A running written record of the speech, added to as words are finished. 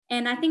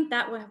And I think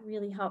that will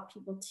really help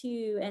people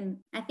too. And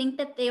I think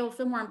that they will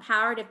feel more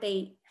empowered if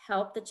they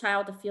help the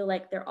child to feel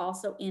like they're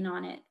also in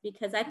on it.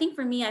 Because I think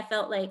for me, I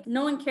felt like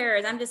no one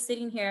cares. I'm just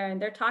sitting here and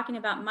they're talking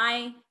about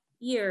my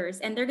ears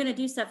and they're going to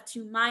do stuff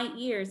to my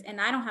ears and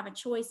I don't have a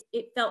choice.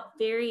 It felt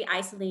very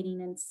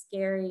isolating and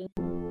scary.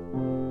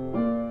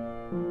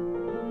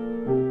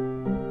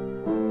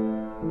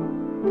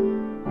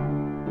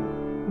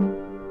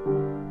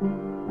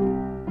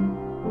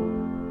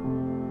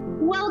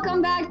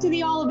 Welcome back to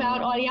the All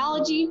About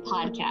Audiology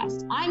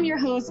podcast. I'm your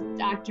host,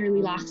 Dr.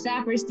 Lilach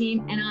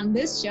Saperstein, and on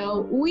this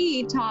show,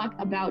 we talk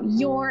about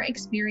your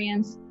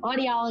experience,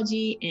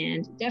 audiology,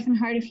 and deaf and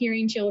hard of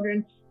hearing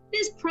children.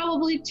 This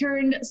probably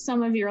turned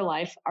some of your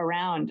life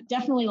around.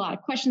 Definitely a lot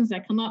of questions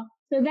that come up.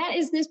 So that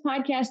is this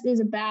podcast is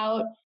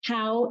about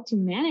how to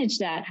manage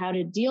that, how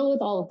to deal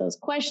with all of those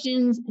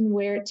questions and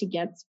where to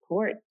get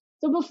support.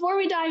 So before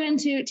we dive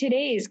into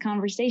today's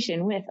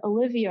conversation with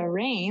Olivia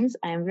Rains,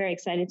 I am very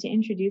excited to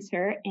introduce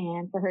her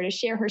and for her to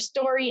share her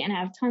story and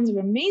have tons of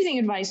amazing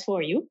advice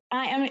for you.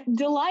 I am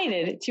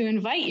delighted to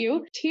invite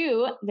you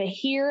to the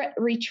Hear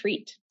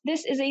Retreat.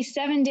 This is a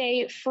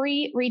 7-day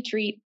free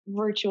retreat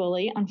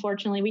virtually.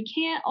 Unfortunately, we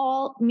can't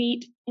all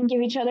meet and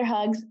give each other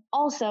hugs.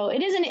 Also,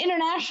 it is an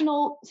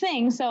international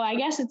thing, so I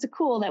guess it's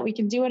cool that we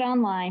can do it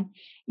online.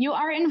 You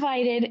are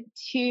invited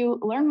to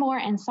learn more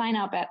and sign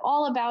up at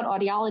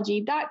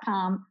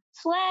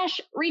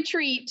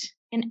allaboutaudiology.com/retreat.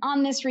 And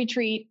on this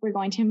retreat, we're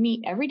going to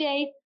meet every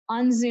day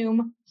on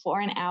Zoom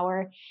for an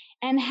hour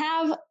and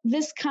have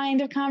this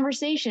kind of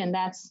conversation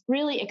that's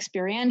really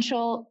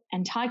experiential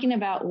and talking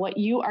about what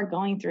you are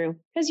going through.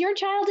 Because your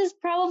child is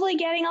probably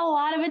getting a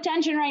lot of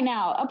attention right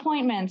now,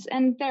 appointments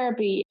and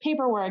therapy,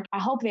 paperwork. I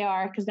hope they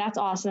are, because that's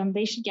awesome.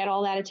 They should get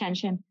all that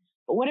attention.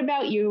 But what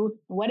about you?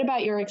 What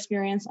about your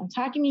experience? I'm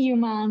talking to you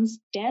moms.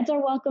 Dads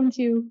are welcome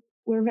too.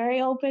 We're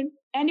very open.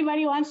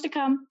 Anybody wants to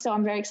come. So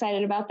I'm very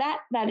excited about that.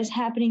 That is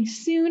happening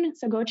soon.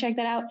 So go check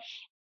that out.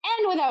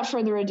 And without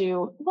further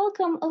ado,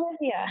 welcome,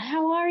 Olivia.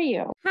 How are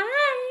you?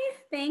 Hi,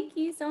 thank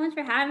you so much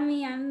for having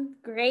me. I'm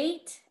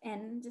great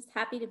and just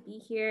happy to be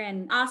here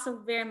and also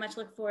very much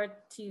look forward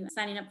to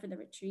signing up for the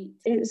retreat.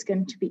 It is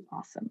going to be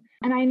awesome.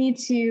 And I need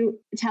to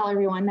tell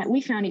everyone that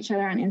we found each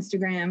other on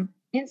Instagram.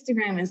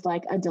 Instagram is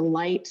like a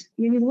delight.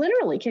 You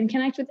literally can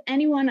connect with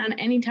anyone on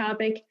any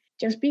topic.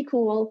 Just be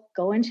cool.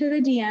 Go into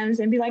the DMs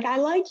and be like, I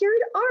like your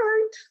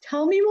art.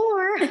 Tell me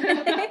more.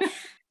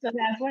 So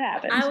that's what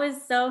happened. I was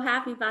so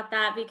happy about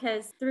that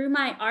because through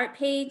my art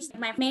page,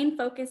 my main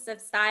focus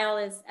of style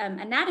is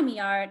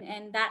anatomy art.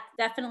 And that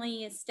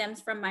definitely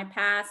stems from my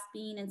past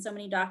being in so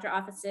many doctor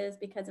offices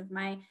because of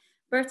my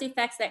birth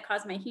defects that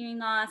caused my hearing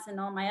loss and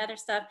all my other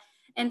stuff.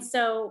 And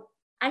so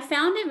I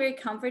found it very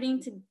comforting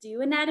to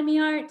do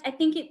anatomy art. I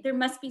think there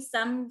must be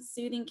some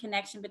soothing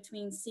connection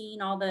between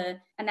seeing all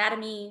the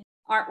anatomy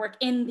artwork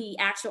in the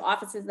actual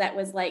offices that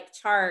was like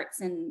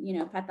charts and,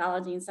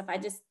 pathology and stuff.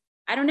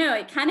 I don't know,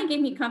 it kind of gave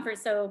me comfort.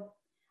 So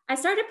I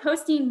started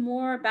posting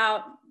more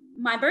about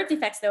my birth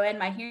defects though, and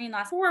my hearing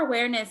loss for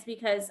awareness,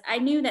 because I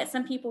knew that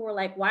some people were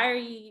like, why are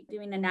you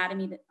doing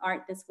anatomy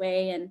art this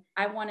way? And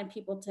I wanted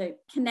people to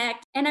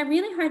connect. And I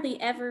really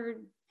hardly ever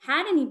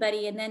had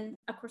anybody. And then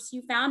of course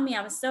you found me.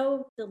 I was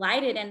so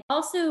delighted. And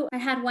also I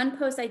had one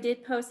post, I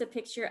did post a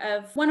picture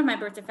of one of my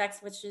birth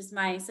defects, which is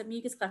my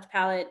submucous cleft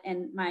palate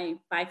and my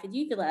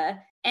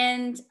bifidula.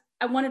 And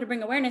I wanted to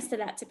bring awareness to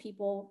that to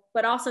people,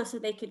 but also so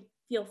they could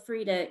feel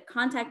free to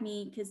contact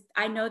me, because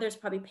I know there's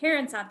probably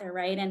parents out there,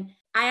 right? And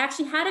I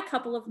actually had a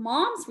couple of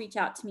moms reach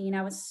out to me and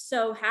I was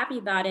so happy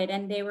about it.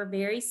 And they were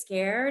very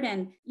scared.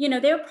 And,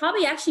 they were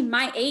probably actually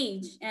my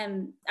age.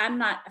 And I'm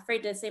not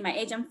afraid to say my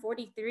age. I'm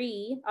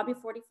 43. I'll be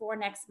 44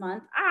 next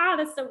month.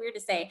 That's so weird to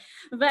say.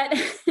 But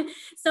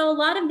so a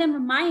lot of them are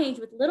my age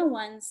with little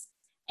ones.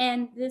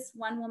 And this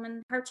one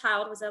woman, her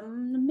child was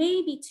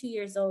maybe 2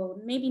 years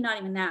old, maybe not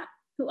even that,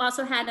 who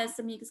also had a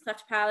submucous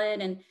cleft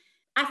palate. And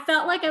I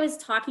felt like I was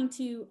talking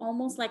to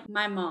almost like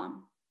my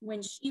mom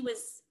when she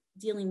was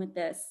dealing with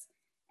this,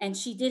 and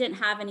she didn't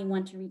have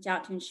anyone to reach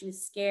out to, and she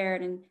was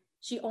scared, and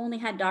she only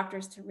had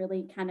doctors to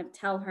really kind of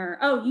tell her,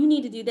 oh, you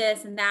need to do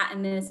this and that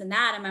and this and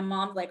that. And my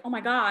mom's like, oh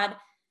my God,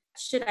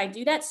 should I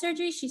do that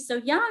surgery? She's so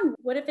young.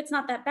 What if it's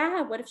not that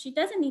bad? What if she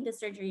doesn't need the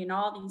surgery? And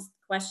all these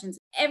questions.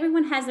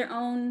 Everyone has their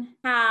own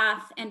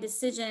path and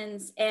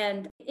decisions.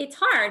 And it's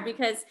hard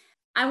because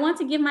I want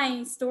to give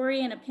my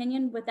story and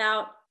opinion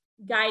without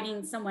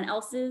guiding someone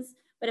else's.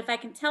 But if I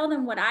can tell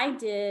them what I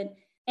did,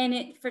 and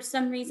it, for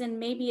some reason,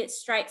 maybe it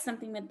strikes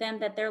something with them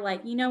that they're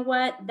like, you know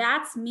what,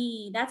 that's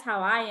me. That's how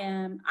I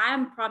am.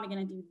 I'm probably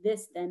going to do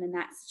this then in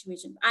that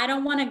situation. I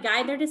don't want to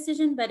guide their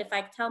decision, but if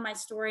I tell my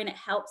story and it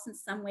helps in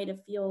some way to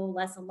feel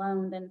less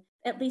alone, then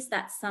at least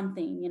that's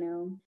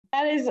something.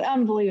 That is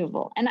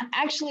unbelievable. And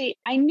actually,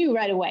 I knew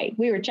right away,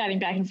 we were chatting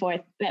back and forth,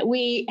 that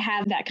we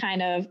have that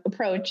kind of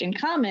approach in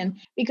common,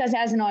 because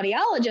as an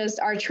audiologist,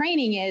 our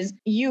training is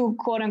you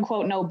quote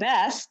unquote know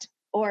best,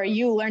 or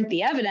you learned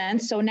the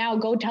evidence. So now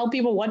go tell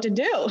people what to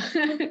do.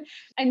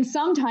 And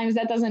sometimes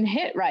that doesn't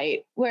hit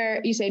right, where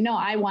you say, no,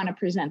 I want to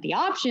present the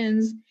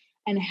options.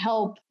 and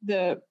help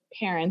the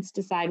parents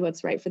decide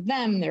what's right for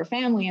them, their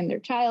family, and their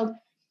child.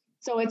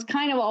 So it's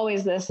kind of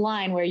always this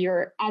line where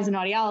you're, as an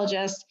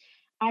audiologist,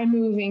 I'm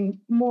moving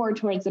more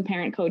towards the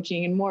parent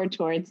coaching and more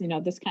towards,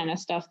 this kind of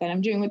stuff that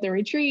I'm doing with the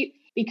retreat,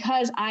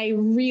 because I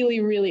really,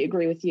 really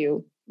agree with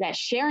you that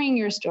sharing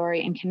your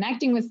story and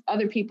connecting with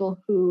other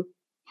people who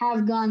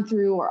have gone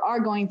through or are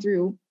going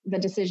through the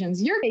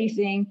decisions you're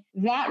facing,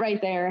 that right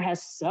there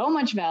has so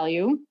much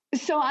value.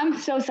 So I'm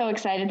so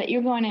excited that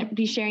you're going to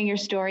be sharing your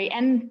story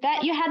and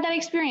that you had that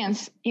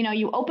experience.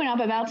 You open up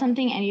about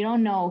something and you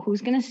don't know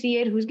who's going to see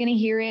it, who's going to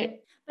hear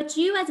it. But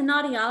you as an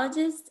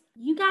audiologist,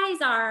 you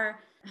guys are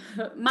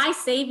my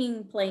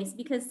saving place,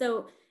 because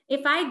so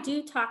if I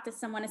do talk to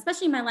someone,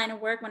 especially in my line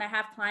of work, when I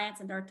have clients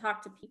and or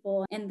talk to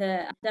people in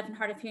the deaf and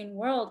hard of hearing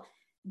world,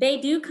 they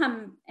do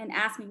come and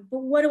ask me, but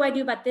what do I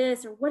do about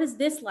this? Or what is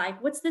this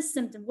like? What's this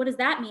symptom? What does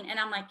that mean? And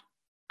I'm like,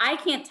 I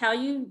can't tell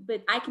you,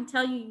 but I can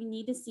tell you, you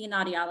need to see an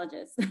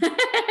audiologist.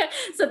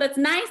 So that's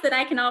nice that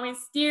I can always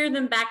steer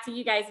them back to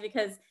you guys,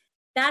 because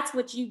that's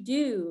what you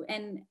do.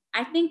 And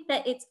I think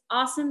that it's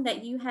awesome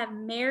that you have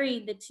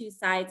married the two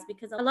sides,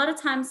 because a lot of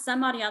times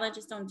some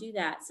audiologists don't do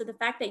that. So the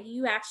fact that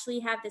you actually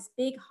have this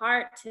big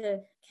heart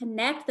to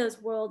connect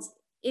those worlds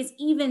is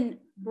even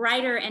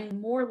brighter and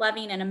more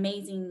loving and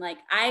amazing. Like,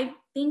 I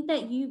think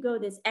that you go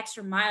this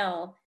extra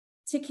mile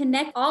to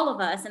connect all of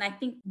us. And I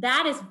think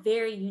that is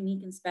very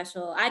unique and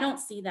special. I don't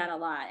see that a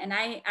lot. And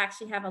I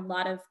actually have a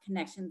lot of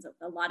connections with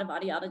a lot of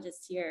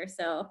audiologists here.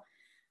 So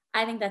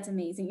I think that's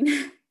amazing.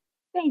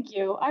 Thank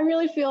you. I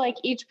really feel like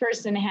each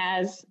person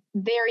has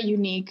their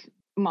unique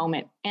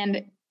moment.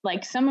 And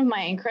like some of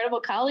my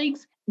incredible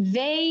colleagues,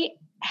 they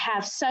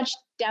have such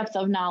depth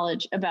of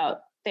knowledge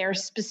about their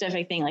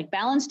specific thing, like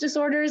balance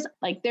disorders.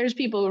 Like there's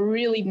people who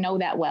really know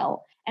that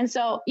well. And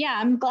so, yeah,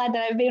 I'm glad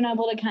that I've been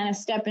able to kind of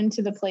step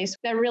into the place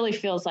that really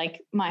feels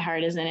like my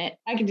heart is in it.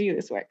 I can do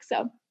this work.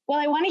 So, well,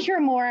 I want to hear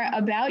more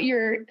about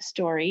your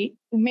story.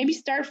 Maybe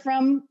start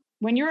from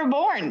when you were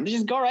born.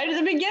 Just go right at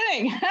the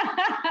beginning.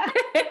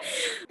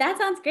 That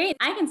sounds great.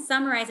 I can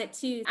summarize it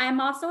too. I'm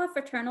also a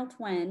fraternal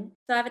twin.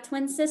 So I have a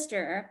twin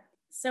sister.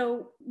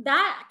 So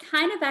that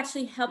kind of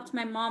actually helped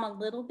my mom a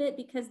little bit,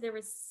 because there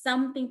was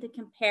something to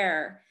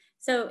compare.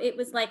 So it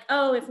was like,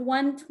 oh, if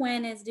one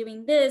twin is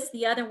doing this,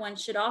 the other one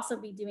should also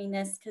be doing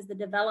this, because the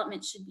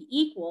development should be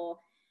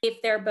equal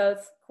if they're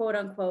both quote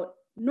unquote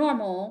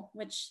normal,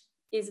 which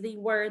is the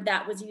word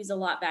that was used a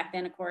lot back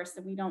then, of course,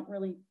 and we don't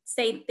really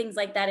say things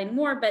like that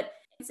anymore. But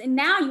and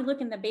now you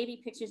look in the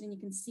baby pictures and you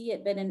can see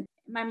it. But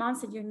my mom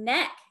said your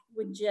neck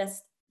would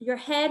just, your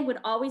head would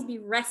always be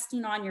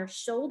resting on your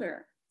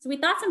shoulder. So we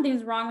thought something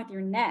was wrong with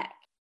your neck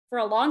for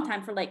a long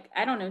time, for like,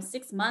 I don't know,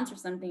 6 months or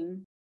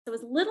something. So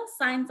it was little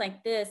signs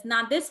like this.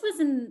 Now, this was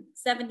in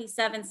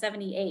 77,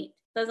 78.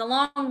 So it was a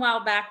long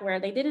while back where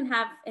they didn't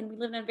have, and we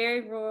lived in a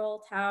very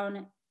rural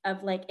town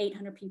of like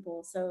 800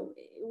 people. So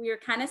we were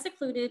kind of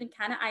secluded and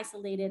kind of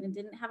isolated and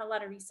didn't have a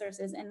lot of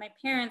resources. And my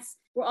parents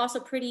were also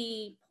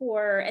pretty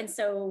poor. And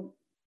so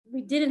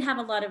we didn't have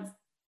a lot of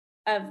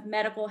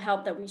medical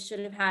help that we should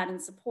have had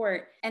and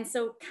support. And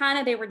so kind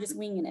of they were just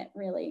winging it,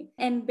 really.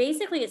 And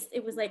basically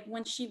it was like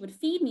when she would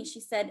feed me, she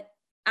said,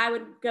 I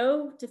would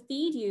go to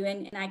feed you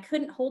and I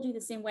couldn't hold you the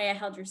same way I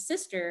held your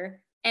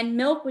sister, and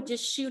milk would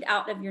just shoot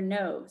out of your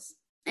nose.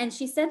 And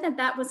she said that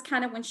that was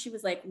kind of when she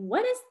was like,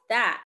 what is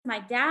that? My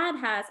dad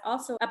has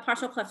also a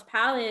partial cleft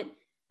palate,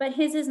 but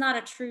his is not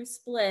a true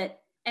split.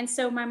 And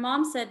so my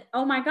mom said,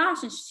 oh my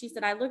gosh. And she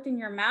said, I looked in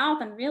your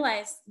mouth and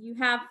realized you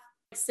have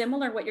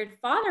similar what your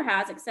father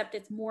has, except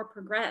it's more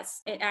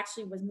progressed. It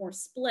actually was more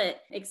split,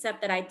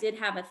 except that I did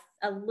have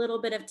a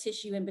little bit of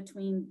tissue in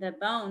between the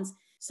bones.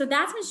 So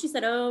that's when she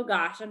said, oh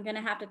gosh, I'm going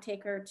to have to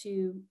take her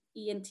to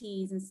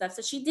ENTs and stuff.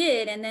 So she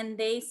did. And then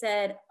they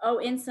said,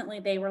 oh, instantly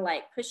they were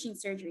like pushing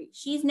surgery.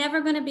 She's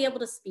never going to be able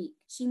to speak.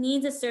 She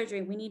needs a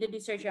surgery. We need to do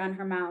surgery on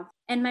her mouth.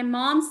 And my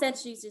mom said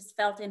she just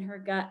felt in her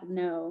gut,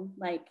 no,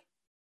 like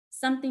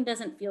something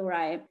doesn't feel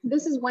right.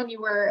 This is when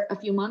you were a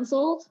few months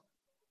old,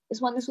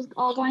 is when this was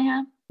all going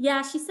on?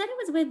 Yeah, she said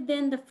it was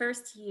within the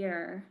first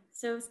year.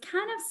 So it was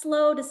kind of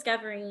slow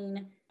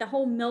discovering the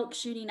whole milk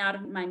shooting out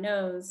of my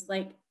nose.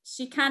 Like,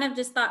 she kind of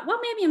just thought, well,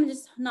 maybe I'm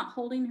just not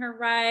holding her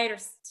right, or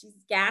she's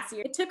gassy.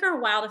 It took her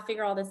a while to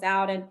figure all this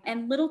out.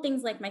 And little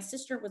things like my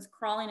sister was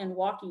crawling and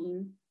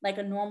walking like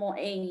a normal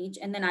age,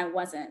 and then I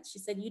wasn't. She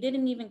said, you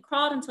didn't even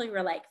crawl until you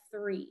were like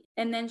 3.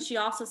 And then she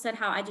also said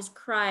how I just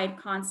cried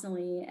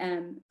constantly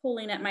and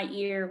pulling at my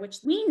ear, which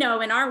we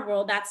know in our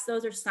world,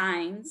 those are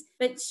signs,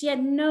 but she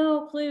had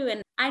no clue.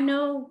 And I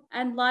know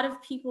a lot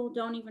of people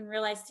don't even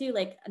realize too,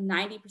 like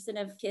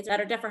 90% of kids that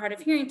are deaf or hard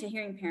of hearing to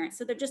hearing parents.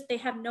 So they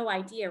have no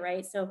idea,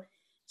 right? So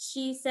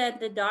she said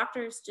the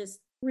doctors just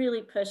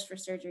really pushed for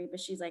surgery, but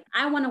she's like,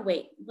 I want to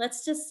wait.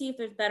 Let's just see if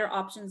there's better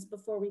options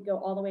before we go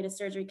all the way to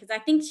surgery. Because I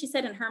think she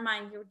said in her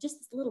mind, you're just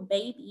this little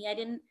baby.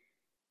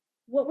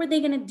 What were they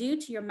going to do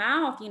to your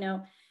mouth,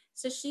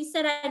 So she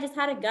said, I just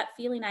had a gut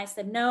feeling. I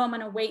said, no, I'm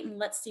going to wait and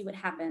let's see what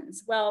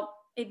happens. Well,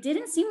 it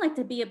didn't seem like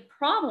to be a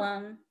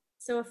problem.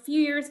 So a few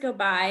years go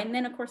by, and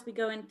then of course we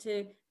go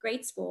into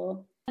grade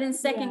school, But in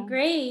second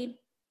grade,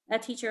 a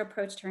teacher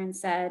approached her and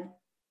said,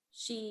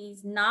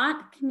 she's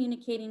not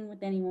communicating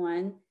with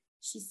anyone.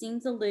 She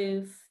seems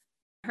aloof.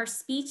 Her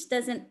speech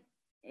doesn't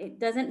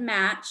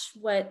match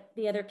what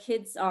the other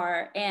kids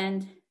are.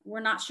 And we're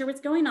not sure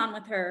what's going on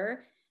with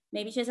her.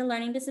 Maybe she has a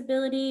learning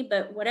disability,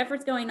 but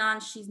whatever's going on,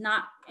 she's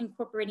not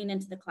incorporating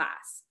into the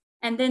class.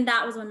 And then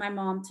that was when my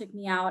mom took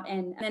me out,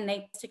 and then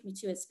they took me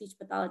to a speech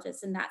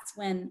pathologist. And that's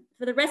when,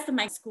 for the rest of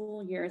my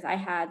school years, I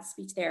had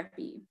speech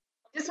therapy.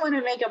 Just want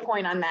to make a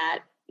point on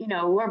that. You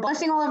know, we're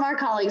blessing all of our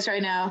colleagues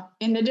right now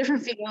in the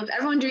different fields,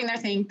 everyone doing their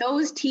thing.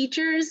 Those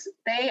teachers,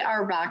 they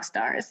are rock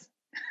stars.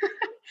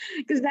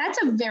 Because that's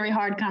a very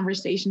hard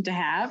conversation to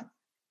have.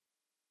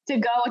 To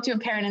go to a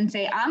parent and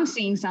say, I'm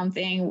seeing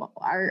something,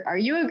 are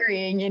you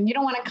agreeing? And you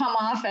don't want to come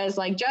off as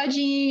like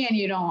judging, and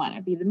you don't want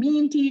to be the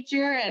mean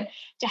teacher. And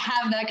to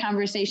have that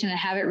conversation and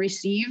have it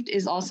received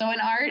is also an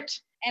art.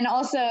 And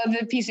also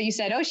the piece that you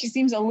said, oh, she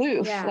seems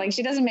aloof, like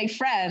she doesn't make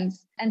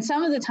friends. And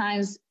some of the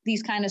times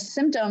these kind of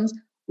symptoms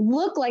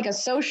look like a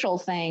social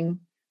thing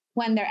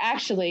when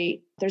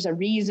there's a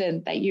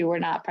reason that you were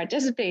not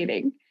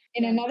participating.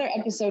 In another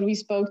episode, we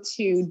spoke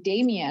to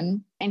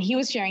Damien, and he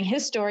was sharing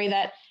his story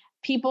that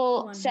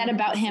people 100%. Said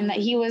about him that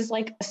he was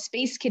like a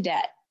space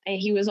cadet.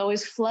 He was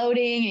always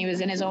floating, he was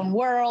in his own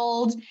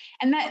world.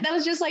 And that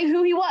was just like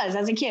who he was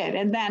as a kid.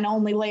 And then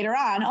only later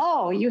on,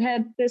 oh, you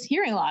had this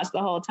hearing loss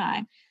the whole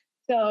time.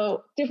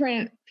 So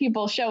different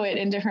people show it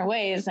in different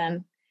ways.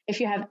 And if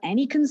you have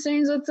any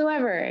concerns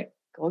whatsoever,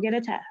 go get a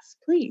test,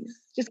 please.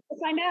 Just go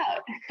find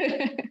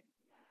out.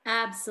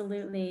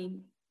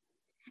 Absolutely.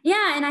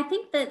 Yeah. And I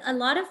think that a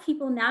lot of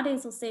people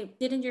nowadays will say,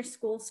 didn't your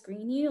school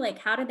screen you? Like,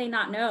 how did they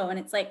not know? And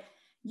it's like,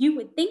 you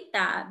would think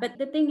that, but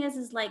the thing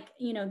is like,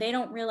 you know, they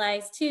don't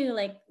realize too,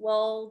 like,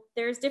 well,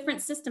 there's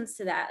different systems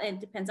to that.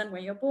 It depends on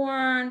where you're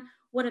born.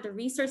 What are the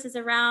resources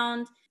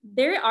around?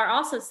 There are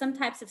also some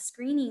types of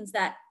screenings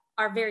that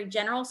are very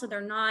general. So they're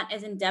not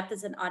as in-depth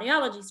as an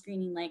audiology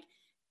screening. Like,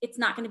 it's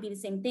not going to be the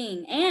same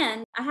thing.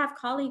 And I have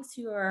colleagues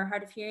who are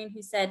hard of hearing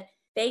who said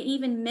they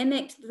even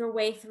mimicked their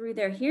way through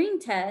their hearing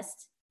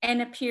test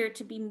and appeared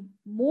to be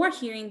more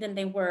hearing than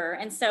they were.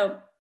 And so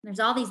there's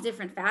all these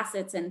different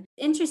facets and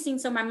interesting.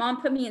 So my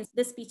mom put me in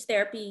this speech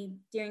therapy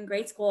during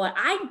grade school.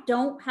 I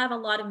don't have a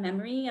lot of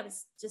memory. I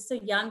was just so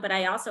young, but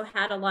I also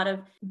had a lot of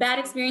bad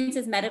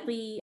experiences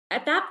medically.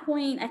 At that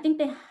point, I think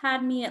they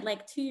had me at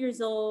like 2 years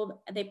old.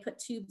 They put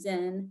tubes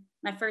in,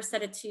 my first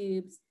set of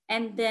tubes.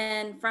 And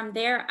then from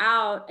there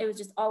out, it was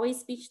just always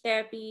speech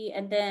therapy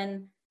and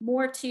then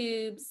more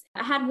tubes.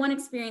 I had one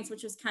experience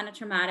which was kind of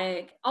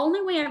traumatic.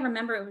 Only way I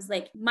remember it was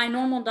like my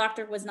normal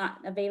doctor was not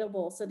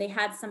available. So they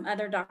had some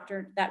other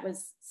doctor that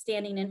was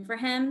standing in for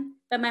him.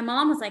 But my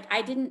mom was like,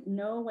 I didn't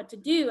know what to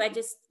do. I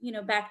just, you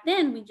know, back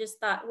then we just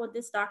thought, well,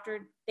 this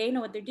doctor, they know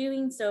what they're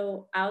doing.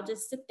 So I'll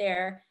just sit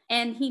there.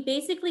 And he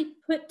basically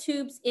put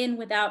tubes in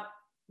without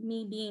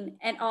me being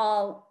at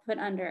all put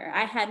under.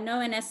 I had no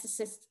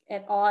anesthetist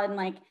at all. And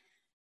like,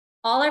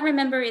 all I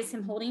remember is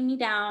him holding me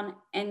down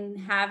and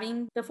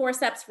having the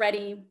forceps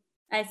ready.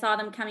 I saw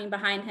them coming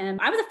behind him.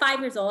 I was 5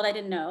 years old. I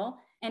didn't know.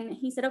 And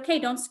he said, okay,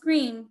 don't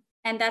scream.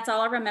 And that's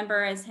all I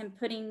remember is him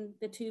putting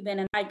the tube in,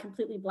 and I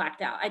completely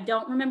blacked out. I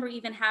don't remember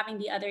even having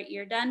the other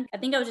ear done. I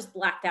think I was just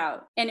blacked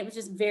out, and it was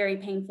just very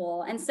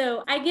painful. And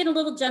so I get a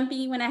little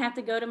jumpy when I have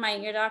to go to my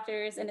ear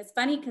doctors. And it's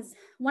funny because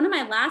one of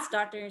my last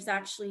doctors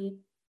actually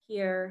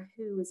here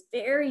who was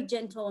very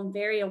gentle and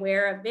very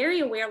aware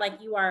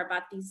like you are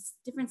about these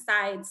different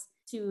sides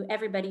to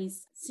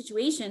everybody's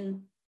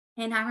situation.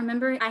 And I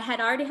remember I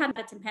had already had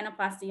a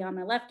tympanoplasty on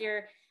my left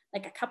ear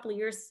like a couple of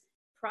years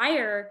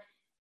prior,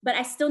 but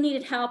I still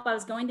needed help. I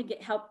was going to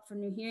get help for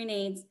new hearing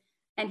aids.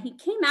 And he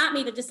came at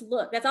me to just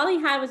look. That's all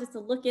he had was just to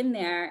look in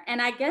there.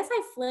 And I guess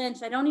I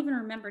flinched. I don't even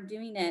remember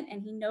doing it.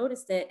 And he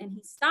noticed it and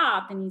he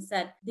stopped and he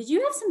said, did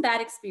you have some bad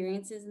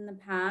experiences in the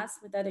past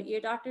with other ear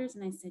doctors?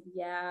 And I said,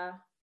 yeah.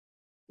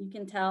 You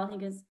can tell. He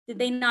goes, did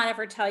they not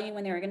ever tell you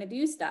when they were going to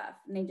do stuff?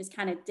 And they just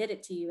kind of did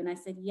it to you. And I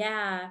said,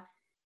 yeah.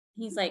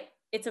 He's like,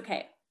 it's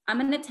okay. I'm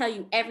going to tell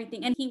you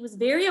everything. And he was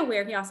very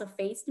aware. He also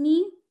faced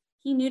me.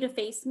 He knew to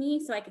face me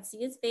so I could see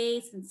his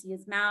face and see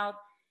his mouth.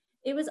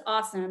 It was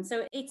awesome.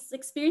 So it's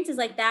experiences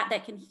like that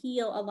that can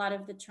heal a lot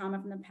of the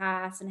trauma from the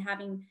past, and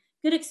having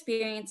good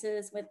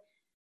experiences with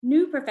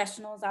new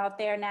professionals out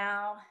there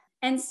now.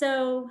 And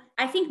so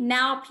I think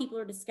now people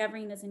are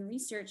discovering this in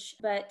research,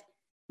 but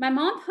my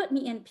mom put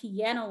me in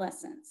piano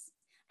lessons.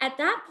 At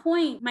that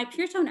point, my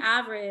pure tone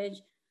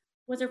average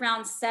was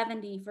around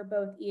 70 for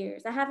both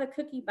ears. I have a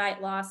cookie bite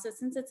loss. So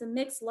since it's a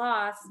mixed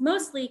loss,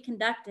 mostly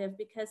conductive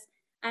because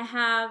I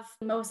have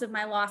most of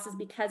my losses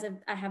because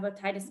I have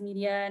otitis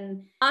media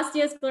and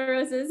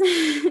osteosclerosis.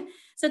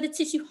 So the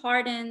tissue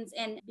hardens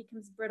and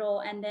becomes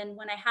brittle. And then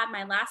when I had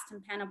my last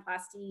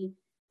tympanoplasty,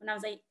 when I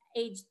was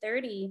age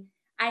 30,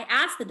 I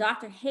asked the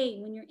doctor, hey,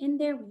 when you're in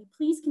there, will you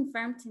please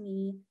confirm to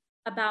me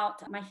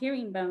about my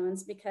hearing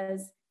bones?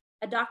 Because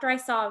a doctor I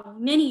saw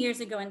many years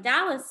ago in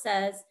Dallas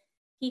says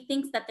he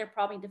thinks that they're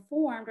probably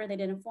deformed or they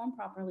didn't form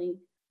properly.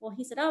 Well,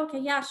 he said, oh, okay,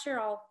 yeah, sure,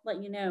 I'll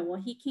let you know. Well,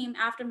 he came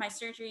after my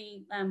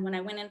surgery. When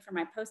I went in for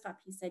my post-op,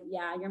 he said,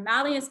 yeah, your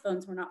malleus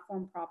bones were not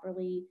formed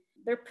properly.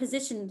 They're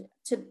positioned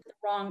to the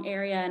wrong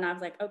area. And I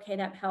was like, okay,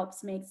 that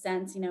helps, makes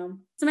sense, you know.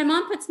 So my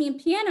mom puts me in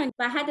piano,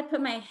 but I had to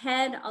put my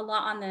head a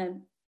lot on the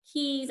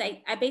keys.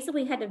 I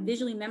basically had to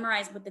visually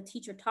memorize what the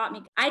teacher taught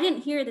me. I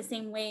didn't hear the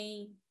same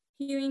way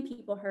hearing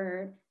people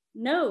heard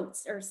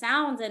notes or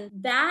sounds. And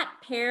that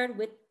paired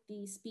with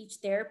the speech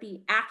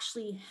therapy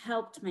actually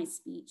helped my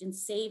speech and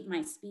saved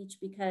my speech,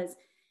 because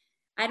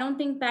I don't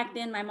think back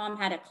then my mom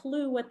had a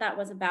clue what that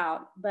was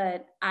about.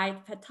 But I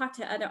had talked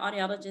to other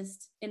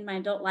audiologists in my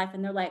adult life,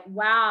 and they're like,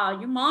 wow,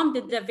 your mom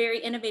did a very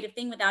innovative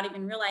thing without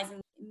even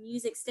realizing.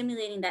 Music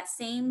stimulating that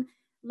same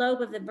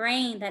lobe of the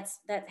brain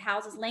that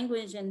houses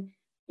language, and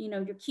you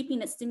know, you're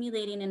keeping it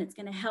stimulating, and it's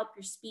going to help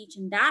your speech.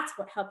 And that's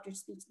what helped your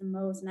speech the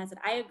most. And I said,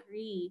 I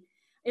agree.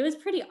 It was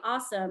pretty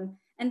awesome.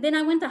 And then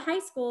I went to high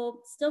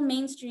school, still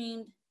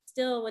mainstreamed,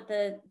 still with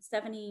the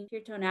 70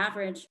 pure tone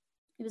average.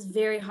 It was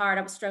very hard.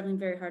 I was struggling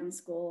very hard in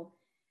school.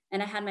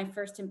 And I had my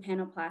first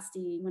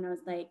tympanoplasty when I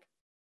was like,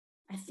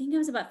 I think I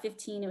was about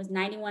 15. It was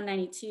 91,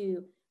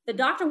 92. The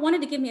doctor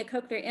wanted to give me a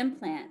cochlear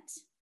implant.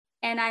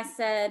 And I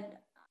said,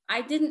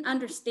 I didn't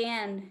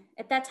understand.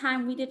 At that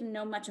time, we didn't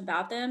know much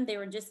about them. They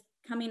were just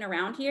coming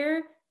around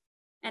here.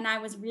 And I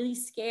was really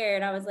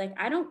scared. I was like,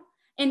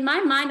 in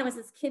my mind, I was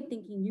this kid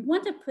thinking, you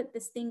want to put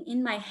this thing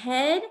in my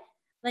head?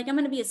 Like I'm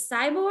going to be a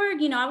cyborg?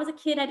 You know, I was a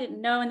kid, I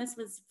didn't know, and this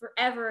was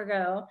forever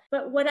ago.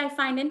 But what I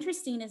find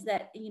interesting is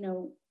that, you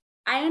know,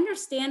 I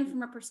understand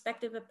from a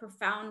perspective of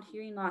profound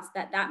hearing loss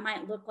that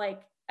might look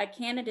like a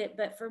candidate.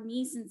 But for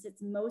me, since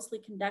it's mostly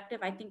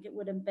conductive, I think it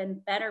would have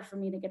been better for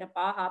me to get a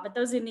Baha, but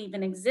those didn't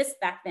even exist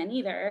back then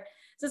either.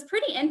 So it's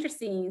pretty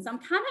interesting. So I'm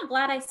kind of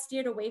glad I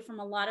steered away from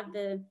a lot of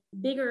the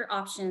bigger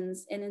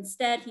options. And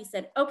instead he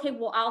said, okay,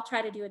 well, I'll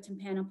try to do a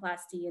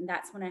tympanoplasty. And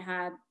that's when I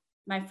had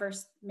my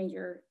first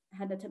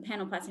had the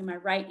tympanoplasty in my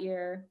right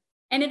ear.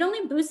 And it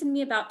only boosted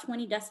me about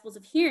 20 decibels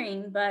of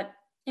hearing, but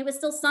it was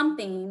still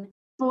something.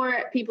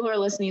 For people who are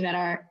listening that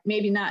are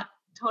maybe not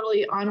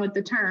totally on with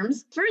the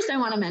terms, first I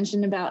want to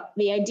mention about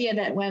the idea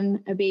that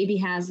when a baby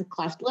has a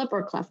cleft lip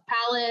or cleft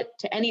palate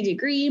to any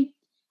degree,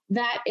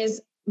 that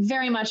is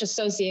very much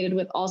associated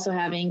with also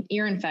having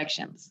ear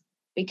infections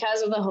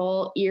because of the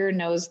whole ear,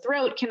 nose,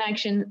 throat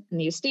connection and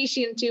the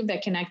eustachian tube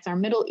that connects our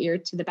middle ear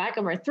to the back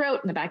of our throat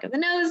and the back of the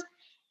nose.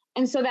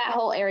 And so that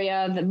whole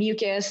area, the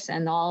mucus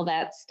and all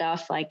that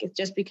stuff, like it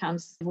just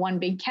becomes one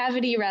big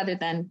cavity rather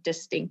than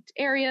distinct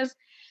areas.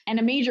 And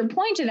a major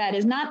point to that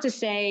is not to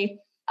say,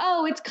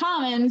 oh, it's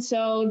common,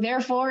 so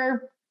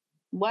therefore,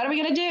 what are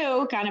we going to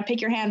do? Kind of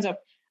pick your hands up,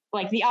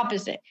 like the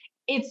opposite.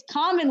 It's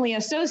commonly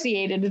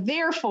associated,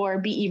 therefore,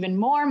 be even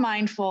more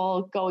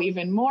mindful, go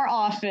even more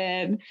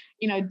often,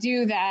 you know,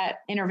 do that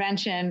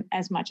intervention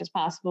as much as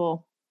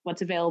possible,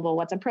 what's available,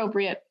 what's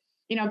appropriate,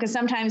 you know, because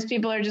sometimes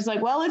people are just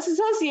like, well, it's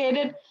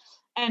associated.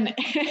 And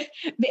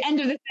the end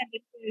of the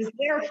sentence is,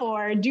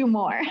 therefore, do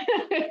more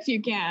if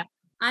you can.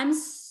 I'm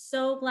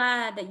so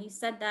glad that you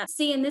said that.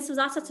 See, and this was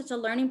also such a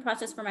learning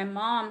process for my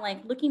mom.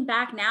 Like looking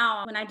back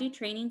now, when I do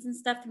trainings and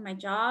stuff through my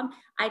job,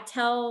 I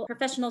tell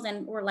professionals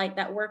or like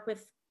that work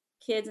with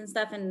kids and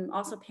stuff, and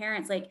also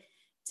parents, like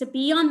to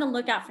be on the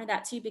lookout for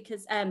that too,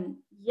 because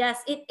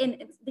yes,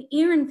 the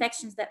ear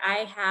infections that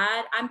I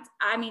had,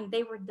 I mean,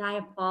 they were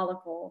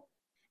diabolical.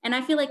 And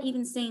I feel like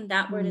even saying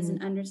that word is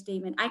an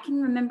understatement. I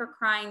can remember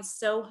crying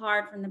so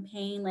hard from the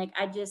pain. Like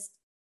I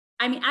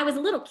was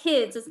a little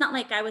kid, so it's not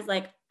like I was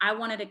like, I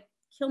wanted to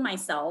kill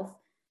myself.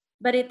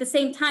 But at the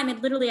same time,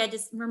 I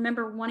just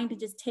remember wanting to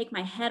just take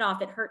my head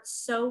off. It hurt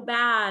so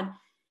bad.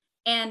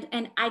 And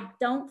I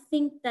don't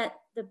think that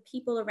the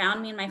people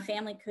around me and my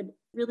family could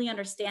really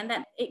understand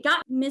that. It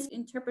got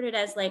misinterpreted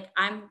as like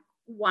I'm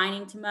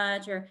whining too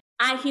much, or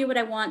I hear what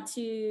I want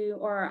to,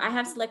 or I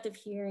have selective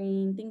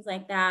hearing, things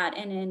like that.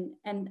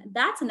 And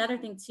that's another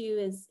thing too,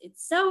 is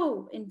it's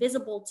so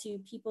invisible to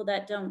people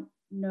that don't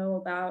know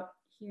about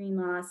hearing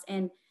loss.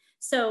 And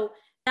so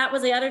that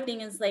was the other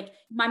thing, is like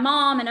my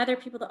mom and other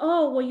people,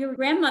 oh, well, your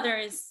grandmother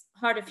is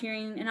hard of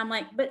hearing. And I'm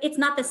like, but it's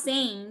not the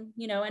same,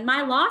 you know, and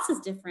my loss is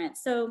different.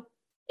 So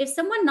if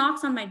someone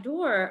knocks on my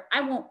door,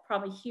 I won't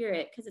probably hear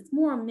it because it's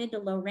more mid to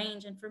low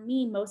range. And for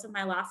me, most of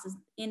my loss is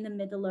in the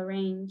mid to low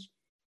range.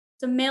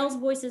 So males'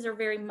 voices are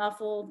very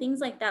muffled, things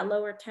like that,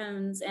 lower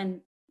tones.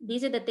 And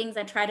these are the things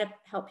I try to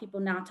help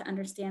people now to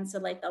understand. So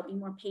like they'll be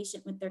more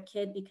patient with their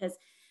kid, because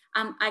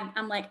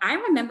I'm like, I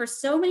remember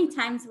so many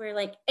times where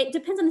like, it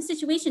depends on the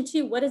situation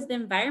too. What is the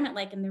environment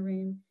like in the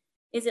room?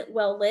 Is it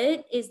well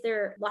lit? Is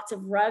there lots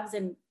of rugs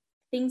and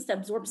things to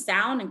absorb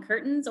sound and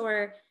curtains?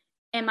 Or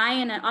am I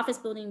in an office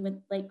building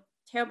with like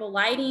terrible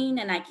lighting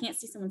and I can't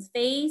see someone's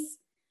face?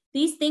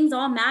 These things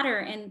all matter.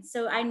 And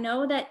so I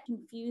know that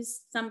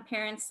confuse some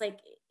parents, like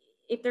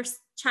if their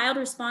child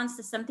responds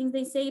to some things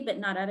they say, but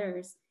not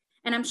others.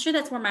 And I'm sure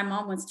that's where my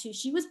mom was too.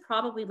 She was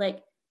probably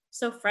like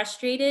so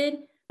frustrated,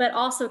 but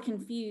also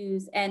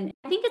confused. And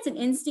I think it's an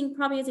instinct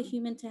probably as a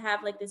human to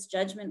have like this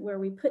judgment where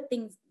we put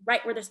things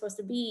right where they're supposed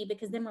to be,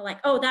 because then we're like,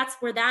 oh, that's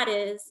where that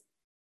is.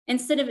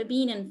 instead of it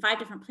being in 5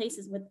 different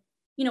places with,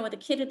 with a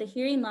kid with a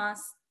hearing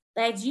loss,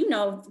 as you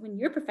know, when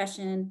your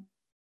profession,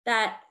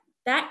 that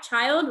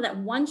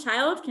one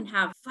child can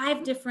have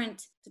 5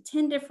 different to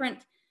 10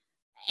 different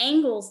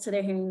angles to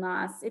their hearing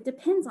loss. It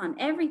depends on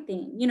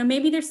everything.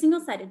 Maybe they're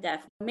single-sided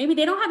deaf. Maybe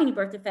they don't have any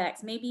birth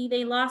defects. Maybe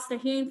they lost their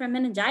hearing from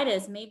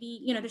meningitis.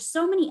 Maybe, there's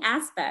so many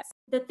aspects.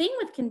 The thing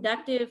with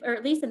conductive, or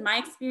at least in my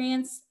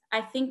experience,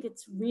 I think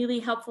it's really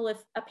helpful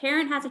if a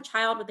parent has a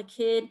child with a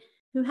kid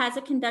who has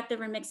a conductive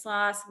or mixed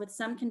loss with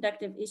some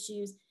conductive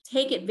issues,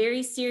 take it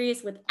very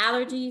serious with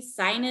allergies,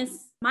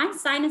 sinus. My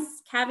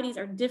sinus cavities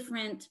are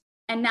different,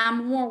 and now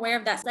I'm more aware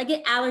of that. So I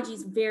get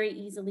allergies very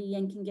easily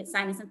and can get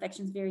sinus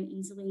infections very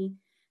easily.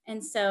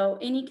 And so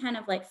any kind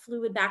of like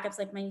fluid backups,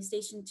 like my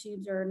eustachian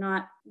tubes, are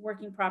not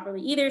working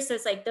properly either. So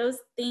it's like those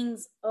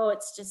things,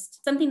 it's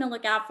just something to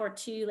look out for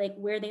too, like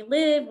where they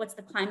live, what's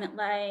the climate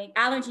like.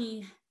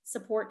 Allergy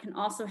support can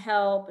also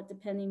help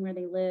depending where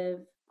they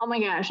live. Oh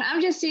my gosh,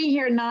 I'm just sitting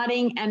here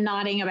nodding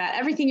about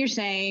everything you're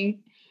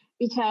saying,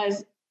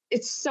 because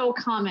it's so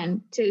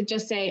common to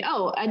just say,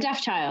 oh, a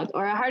deaf child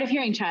or a hard of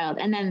hearing child.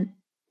 And then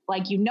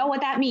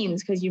what that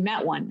means because you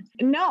met one.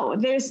 No,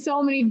 there's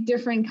so many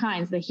different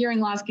kinds. The hearing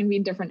loss can be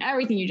different.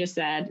 Everything you just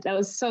said, that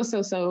was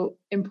so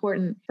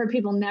important for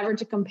people never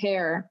to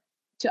compare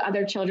to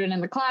other children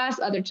in the class,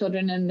 other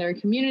children in their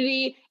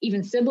community,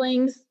 even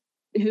siblings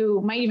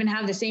who might even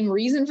have the same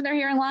reason for their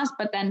hearing loss,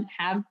 but then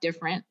have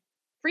different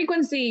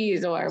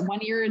frequencies or one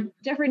ear,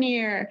 different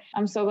ear.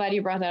 I'm so glad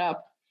you brought that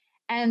up.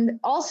 And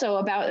also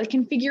about the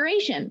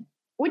configuration,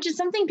 which is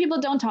something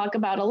people don't talk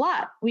about a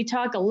lot. We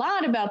talk a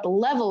lot about the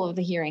level of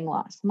the hearing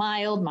loss: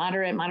 mild,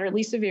 moderate,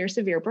 moderately severe,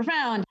 severe,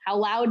 profound. How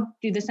loud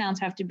do the sounds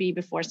have to be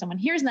before someone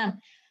hears them?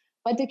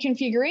 But the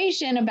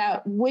configuration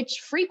about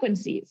which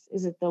frequencies,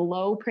 is it the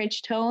low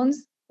pitch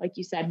tones, like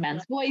you said,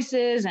 men's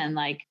voices and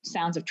like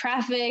sounds of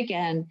traffic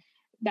and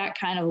that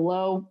kind of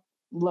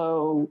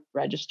low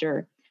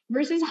register,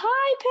 versus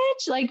high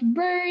pitch, like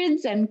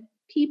birds and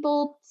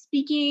people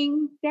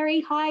speaking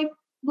very high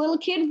little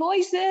kid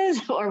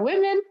voices or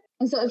women.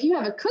 And so if you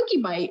have a cookie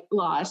bite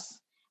loss,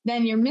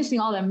 then you're missing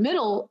all the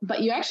middle,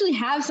 but you actually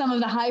have some of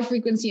the high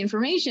frequency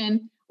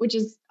information, which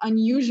is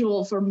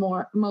unusual for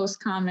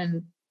most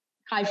common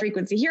high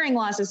frequency hearing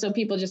losses. So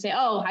people just say,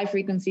 oh, high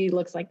frequency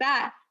looks like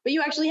that, but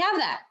you actually have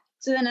that.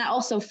 So then that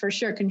also for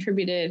sure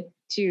contributed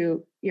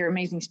to your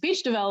amazing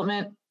speech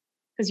development,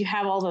 because you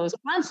have all those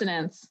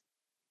consonants,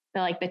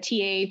 like the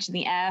TH and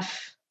the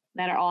F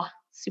that are all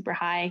super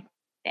high,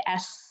 the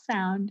S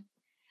sound.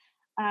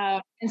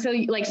 And so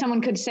like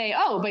someone could say,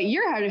 oh, but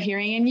you're hard of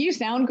hearing and you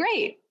sound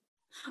great.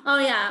 Oh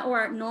yeah,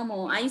 or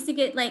normal. I used to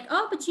get like,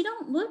 oh, but you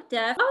don't look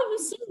deaf. Oh,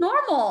 you seem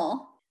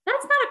normal.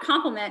 That's not a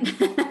compliment.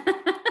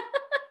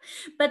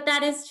 But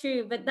that is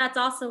true. But that's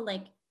also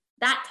like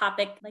that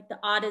topic, like the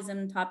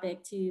autism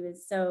topic too,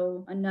 is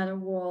so another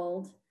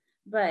world.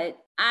 But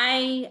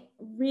I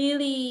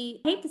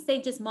really hate to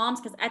say just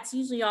moms, because that's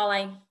usually all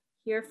I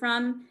hear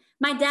from.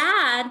 My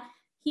dad,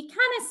 he kind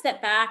of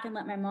stepped back and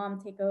let my mom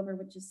take over,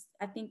 which is,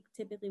 I think,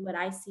 typically what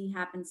I see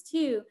happens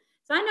too.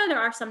 So I know there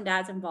are some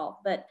dads involved,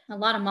 but a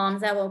lot of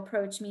moms that will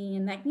approach me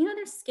and like,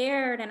 they're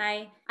scared, and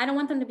I don't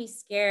want them to be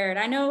scared.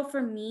 I know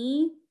for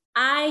me,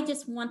 I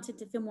just wanted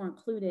to feel more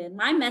included.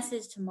 My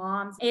message to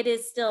moms, it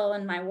is still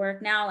in my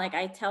work now. Like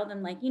I tell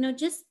them, like,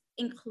 just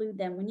include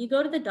them. When you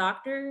go to the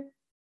doctor,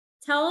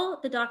 tell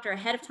the doctor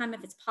ahead of time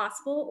if it's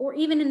possible, or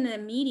even in the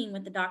meeting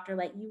with the doctor,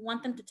 like you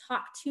want them to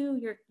talk to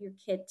your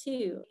kid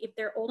too, if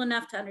they're old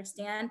enough to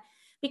understand.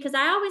 Because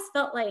I always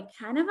felt like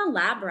kind of a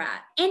lab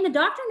rat, and the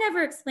doctor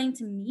never explained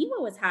to me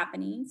what was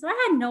happening. So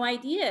I had no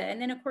idea.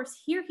 And then of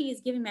course, here he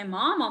is giving my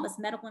mom all this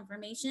medical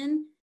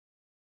information,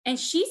 and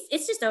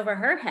it's just over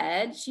her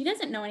head. She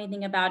doesn't know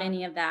anything about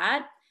any of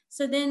that.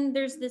 So then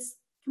there's this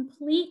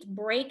complete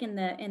break in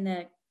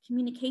the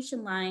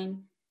communication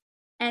line.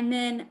 And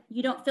then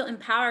you don't feel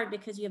empowered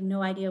because you have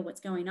no idea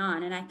what's going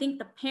on. And I think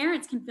the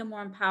parents can feel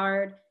more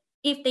empowered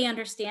if they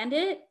understand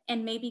it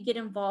and maybe get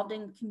involved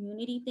in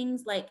community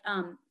things like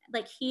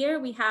here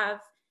we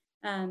have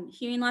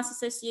Hearing Loss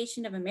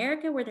Association of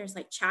America, where there's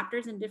like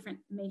chapters in different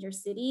major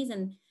cities,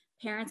 and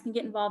parents can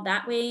get involved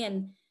that way.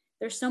 And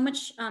there's so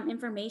much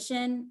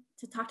information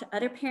to talk to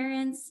other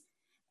parents.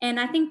 And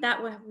I think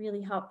that will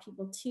really help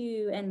people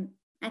too. And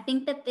I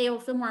think that they will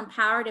feel more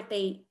empowered if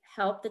they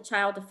help the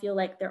child to feel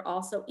like they're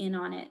also in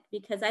on it.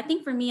 Because I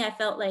think for me, I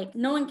felt like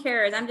no one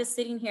cares. I'm just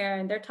sitting here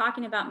and they're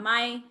talking about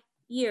my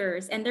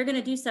ears and they're going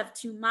to do stuff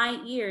to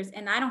my ears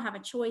and I don't have a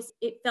choice.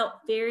 It felt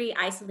very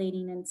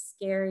isolating and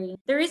scary.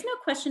 There is no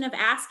question of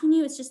asking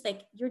you. It's just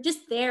like, you're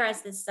just there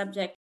as this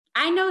subject.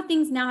 I know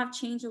things now have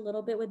changed a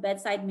little bit with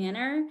bedside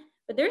manner,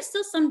 but there's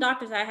still some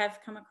doctors I have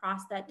come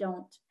across that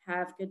don't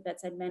have good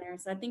bedside manner.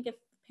 So I think if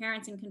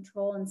parents in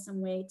control in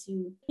some way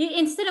to,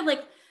 instead of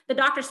like the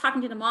doctor's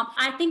talking to the mom,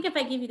 I think if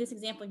I give you this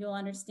example, you'll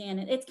understand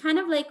it. It's kind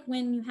of like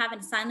when you have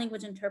a sign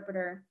language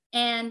interpreter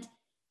and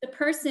the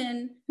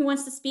person who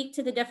wants to speak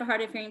to the deaf or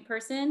hard of hearing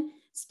person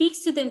speaks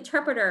to the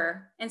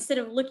interpreter instead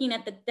of looking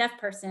at the deaf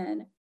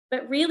person.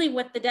 But really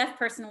what the deaf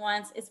person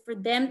wants is for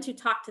them to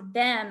talk to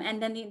them,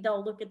 and then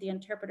they'll look at the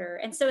interpreter.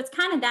 And so it's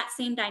kind of that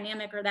same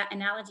dynamic, or that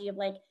analogy of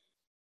like,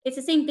 it's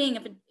the same thing.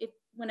 If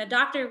when a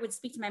doctor would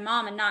speak to my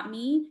mom and not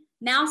me,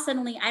 now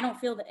suddenly I don't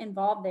feel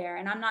involved there,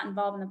 and I'm not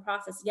involved in the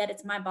process, yet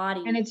it's my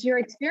body. And it's your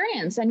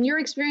experience, and your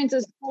experience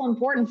is so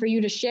important for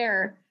you to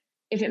share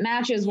if it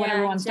matches what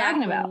everyone's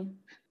talking about.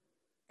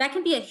 That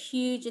can be a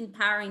huge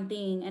empowering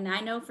thing. And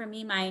I know for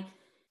me, my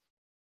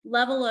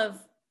level of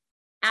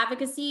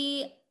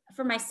advocacy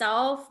for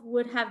myself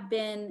would have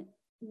been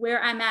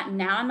where I'm at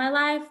now in my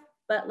life,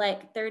 but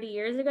like 30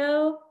 years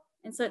ago.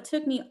 And so it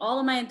took me all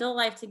of my adult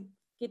life to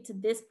get to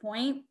this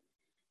point,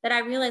 that I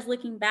realized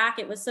looking back,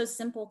 it was so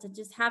simple to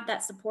just have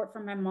that support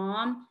from my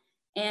mom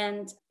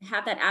and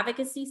have that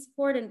advocacy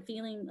support, and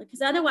feeling,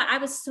 because otherwise I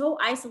was so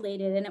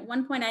isolated. And at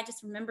one point I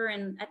just remember,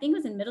 I think it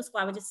was in middle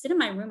school, I would just sit in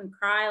my room and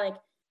cry. Like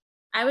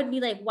I would be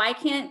like, why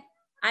can't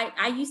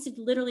I used to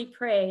literally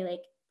pray,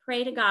 like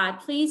pray to God,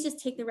 please just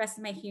take the rest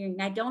of my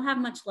hearing. I don't have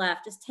much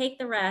left. Just take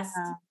the rest.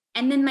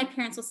 And then my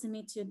parents will send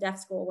me to a deaf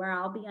school where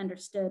I'll be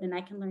understood and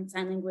I can learn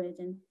sign language.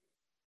 And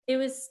it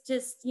was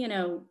just,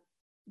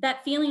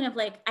 that feeling of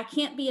like, I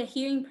can't be a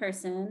hearing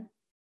person,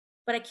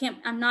 but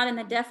I'm not in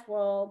the deaf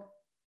world.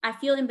 I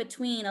feel in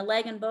between, a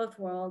leg in both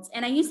worlds.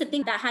 And I used to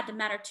think that had to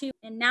matter too.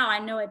 And now I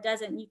know it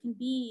doesn't. You can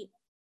be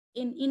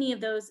in any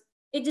of those.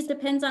 It just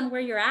depends on where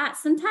you're at.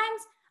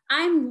 Sometimes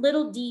I'm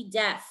little d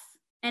deaf,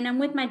 and I'm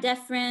with my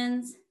deaf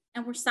friends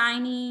and we're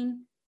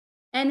signing.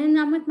 And then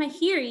I'm with my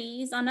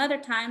hearies on other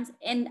times.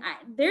 And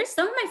there's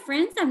some of my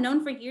friends I've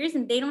known for years,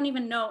 and they don't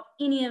even know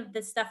any of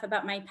this stuff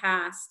about my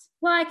past.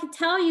 Well, I could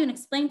tell you and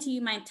explain to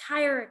you my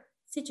entire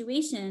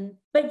situation,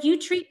 but you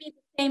treat me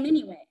the same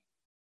anyway.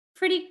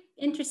 Pretty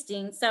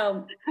interesting.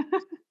 So,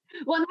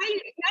 well, now you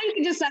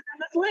can just send them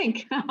this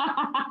link.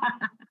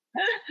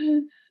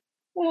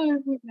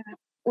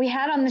 We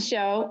had on the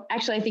show,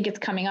 actually, I think it's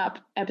coming up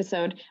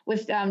episode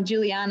with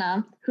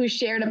Juliana, who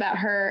shared about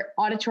her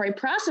auditory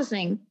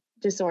processing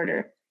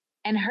disorder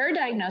and her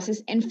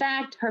diagnosis. In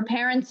fact, her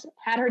parents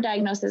had her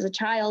diagnosed as a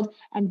child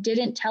and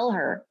didn't tell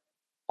her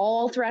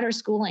all throughout her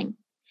schooling.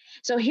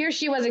 So here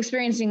she was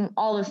experiencing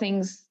all the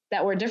things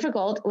that were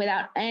difficult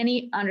without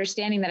any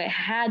understanding that it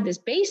had this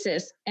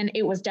basis, and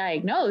it was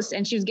diagnosed,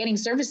 and she was getting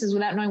services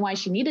without knowing why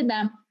she needed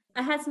them.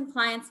 I had some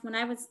clients when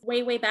I was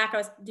way back, I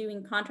was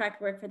doing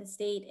contract work for the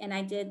state, and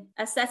I did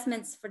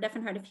assessments for deaf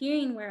and hard of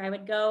hearing, where I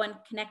would go and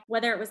connect,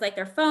 whether it was like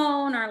their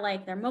phone or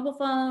like their mobile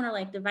phone or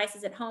like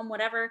devices at home,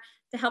 whatever,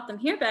 to help them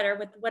hear better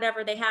with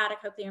whatever they had, a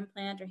cochlear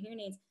implant or hearing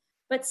aids.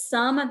 But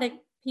some of the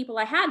people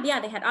I had,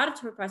 they had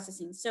auditory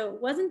processing. So it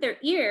wasn't their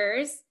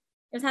ears,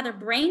 it was how their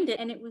brain did.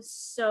 And it was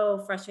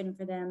so frustrating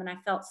for them. And I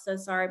felt so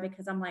sorry,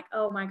 because I'm like,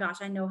 oh my gosh,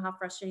 I know how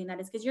frustrating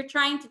that is, because you're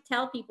trying to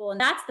tell people. And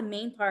that's the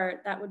main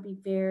part that would be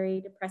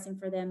very depressing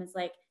for them, is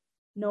like,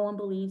 no one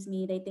believes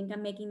me. They think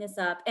I'm making this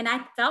up. And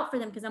I felt for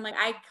them, because I'm like,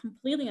 I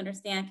completely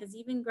understand. Because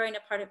even growing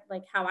up, part of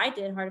like how I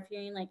did hard of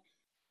hearing, like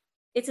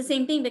it's the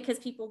same thing, because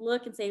people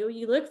look and say, oh,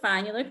 you look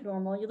fine. You look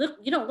normal.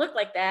 You don't look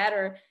like that.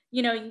 Or,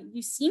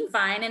 you seem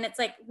fine. And it's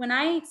like, when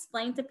I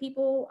explain to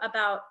people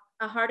about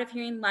a hard of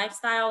hearing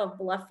lifestyle of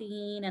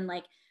bluffing and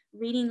like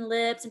reading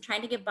lips and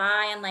trying to get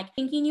by and like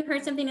thinking you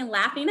heard something and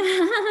laughing,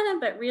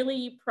 but really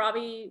you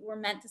probably were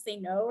meant to say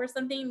no or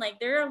something. Like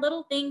there are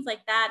little things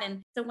like that.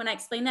 And so when I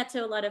explain that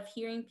to a lot of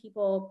hearing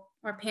people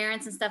or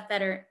parents and stuff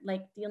that are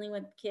like dealing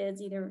with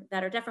kids either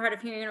that are deaf or hard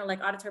of hearing or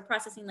like auditory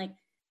processing, like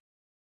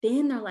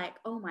then they're like,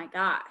 oh my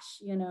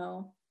gosh,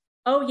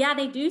 oh yeah,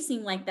 they do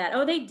seem like that.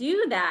 Oh, they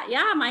do that.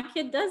 Yeah, my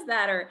kid does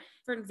that. Or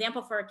for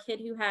example, for a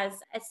kid who has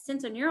a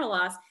sensorineural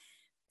loss,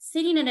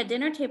 sitting at a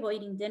dinner table,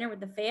 eating dinner with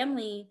the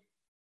family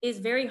is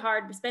very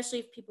hard, especially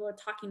if people are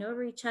talking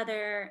over each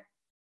other.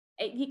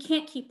 You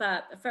can't keep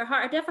up. For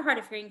a deaf or hard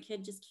of hearing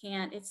kid, just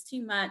can't. It's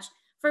too much.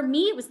 For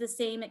me, it was the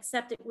same,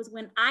 except it was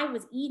when I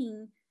was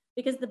eating,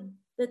 because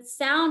the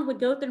sound would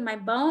go through my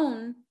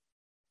bone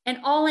and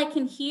all I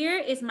can hear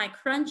is my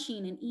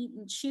crunching and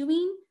eating,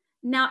 chewing.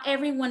 Now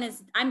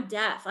I'm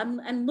deaf.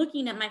 I'm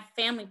looking at my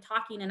family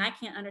talking and I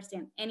can't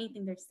understand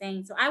anything they're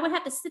saying. So I would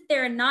have to sit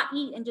there and not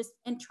eat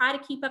and try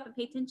to keep up and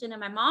pay attention. And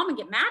my mom would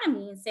get mad at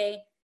me and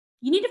say,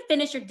 you need to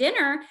finish your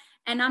dinner.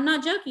 And I'm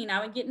not joking.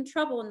 I would get in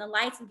trouble and the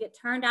lights would get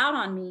turned out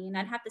on me. And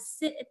I'd have to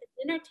sit at the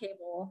dinner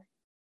table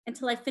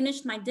until I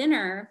finished my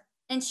dinner.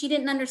 And she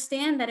didn't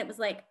understand that it was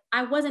like,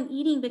 I wasn't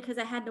eating because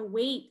I had to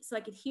wait so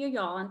I could hear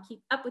y'all and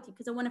keep up with you,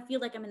 because I want to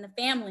feel like I'm in the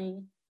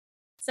family.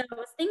 So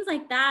it's things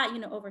like that,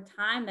 over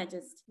time that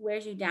just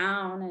wears you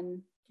down and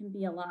can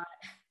be a lot.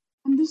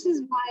 And this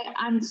is why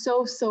I'm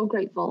so, so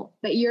grateful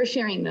that you're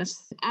sharing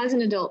this as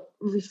an adult,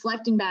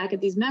 reflecting back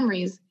at these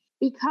memories,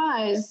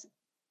 because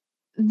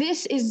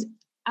this is,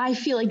 I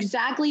feel,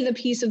 exactly the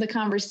piece of the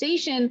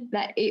conversation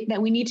that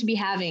we need to be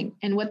having.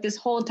 And what this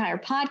whole entire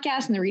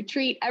podcast and the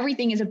retreat,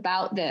 everything is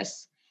about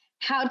this,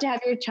 how to have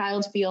your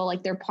child feel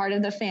like they're part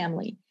of the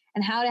family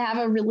and how to have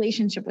a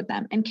relationship with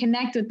them and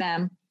connect with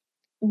them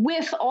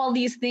with all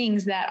these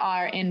things that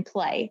are in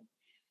play.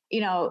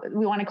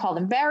 we want to call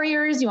them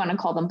barriers. You want to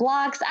call them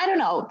blocks. I don't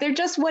know. They're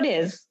just what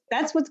is.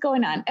 That's what's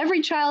going on.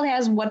 Every child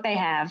has what they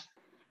have.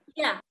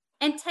 Yeah.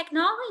 And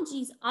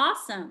technology is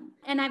awesome.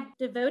 And I've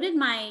devoted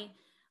my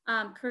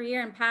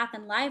career and path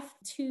in life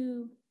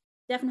to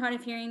deaf and hard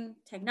of hearing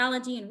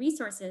technology and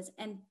resources.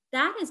 And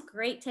that is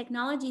great.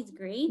 Technology is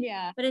great.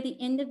 Yeah. But at the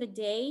end of the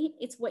day,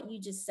 it's what you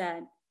just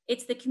said.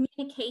 It's the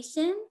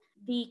communication,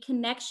 the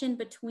connection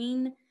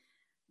between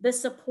the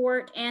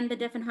support and the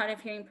deaf and hard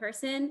of hearing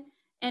person.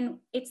 And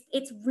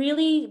it's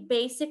really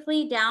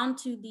basically down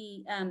to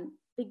the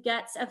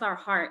guts of our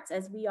hearts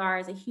as we are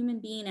as a human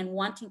being, and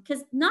wanting,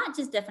 because not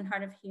just deaf and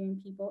hard of hearing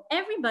people,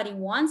 everybody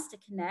wants to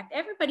connect.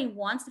 Everybody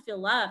wants to feel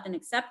loved and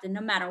accepted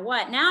no matter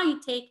what. Now you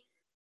take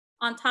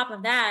on top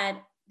of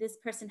that, this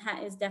person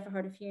is deaf or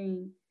hard of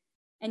hearing,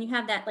 and you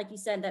have that, like you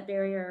said, that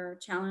barrier or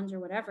challenge or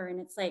whatever. And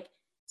it's like,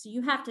 so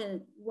you have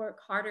to work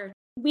harder.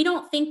 We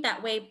don't think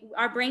that way.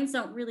 Our brains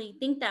don't really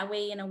think that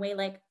way, in a way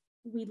like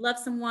we love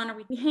someone or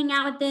we hang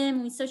out with them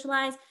and we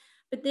socialize.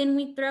 But then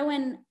we throw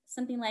in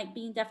something like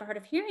being deaf or hard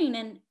of hearing,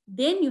 and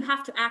then you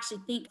have to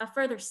actually think a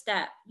further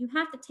step. You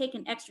have to take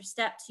an extra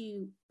step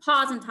to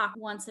pause and talk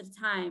once at a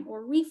time,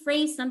 or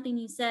rephrase something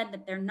you said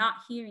that they're not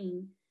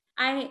hearing.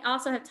 I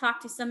also have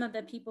talked to some of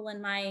the people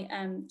in my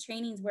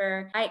trainings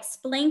where I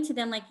explained to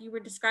them, like you were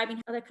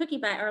describing, how the cookie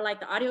bite or like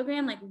the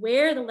audiogram, like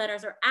where the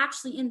letters are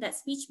actually in that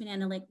speech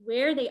banana, like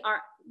where they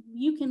are.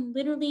 You can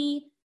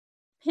literally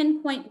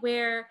pinpoint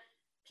where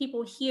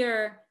people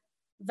hear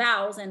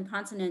vowels and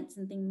consonants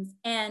and things.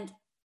 And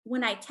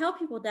when I tell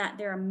people that,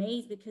 they're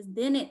amazed, because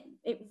then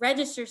it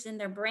registers in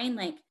their brain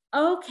like,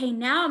 okay,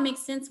 now it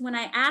makes sense when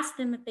I ask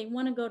them if they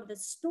want to go to the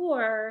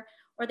store,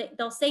 or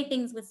they'll say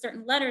things with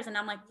certain letters. And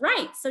I'm like,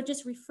 right, so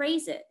just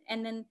rephrase it.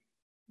 And then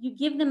you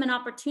give them an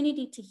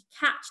opportunity to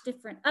catch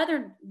different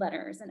other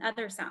letters and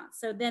other sounds.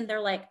 So then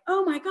they're like,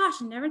 oh my gosh,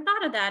 I never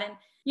thought of that. And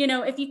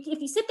if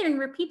you sit there and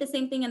repeat the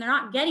same thing and they're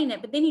not getting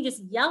it, but then you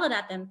just yell it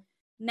at them,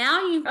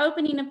 now you're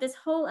opening up this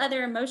whole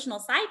other emotional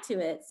side to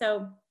it.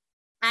 So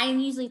I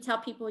usually tell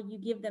people, you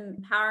give them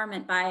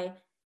empowerment by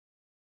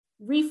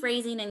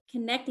rephrasing and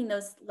connecting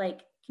those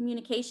like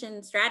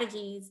communication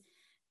strategies.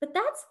 But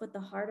that's what the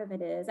heart of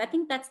it is. I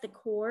think that's the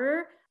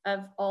core of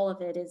all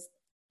of it, is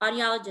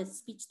audiologists,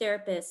 speech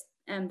therapists,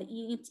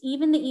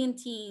 even the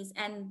ENTs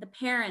and the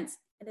parents,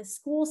 and the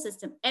school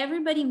system.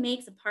 Everybody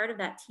makes a part of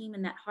that team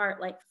and that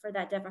heart, like for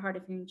that deaf or hard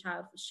of hearing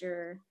child, for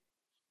sure.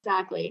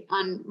 Exactly.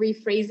 On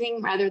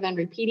rephrasing rather than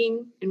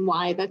repeating, and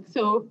why that's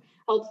so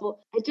helpful.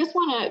 I just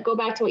want to go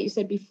back to what you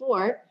said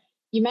before.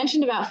 You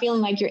mentioned about feeling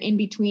like you're in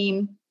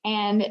between.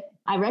 And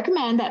I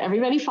recommend that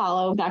everybody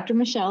follow Dr.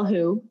 Michelle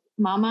Hu,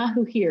 Mama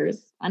Who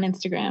Hears, on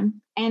Instagram.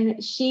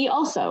 And she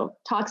also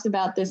talks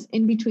about this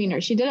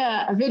in-betweener. She did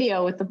a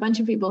video with a bunch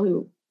of people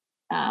who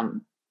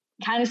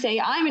kind of say,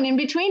 I'm an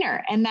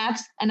in-betweener. And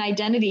that's an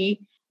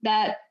identity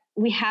that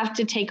we have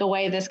to take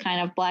away, this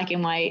kind of black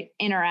and white,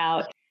 in or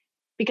out,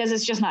 because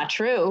it's just not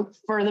true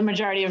for the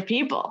majority of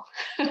people.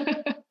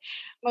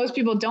 Most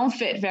people don't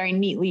fit very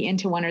neatly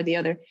into one or the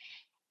other.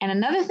 And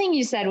another thing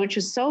you said, which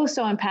was so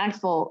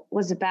impactful,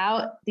 was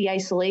about the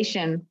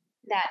isolation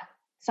that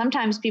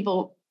sometimes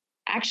people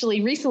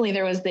actually, recently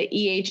there was the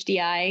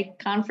EHDI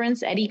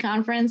conference, EDI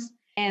conference,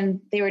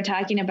 and they were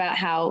talking about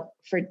how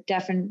for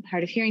deaf and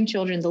hard of hearing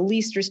children, the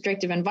least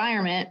restrictive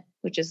environment,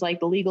 which is like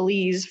the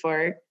legalese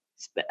for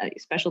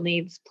special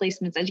needs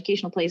placements,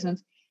 educational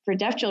placements for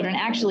deaf children,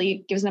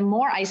 actually gives them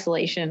more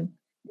isolation,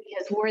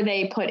 because were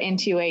they put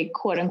into a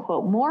quote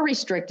unquote more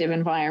restrictive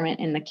environment,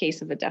 in the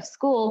case of a deaf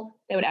school,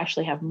 they would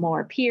actually have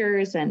more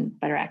peers and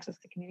better access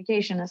to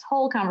communication, this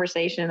whole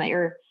conversation that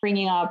you're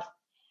bringing up.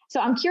 So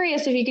I'm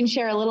curious if you can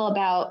share a little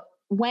about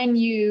when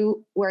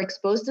you were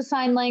exposed to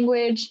sign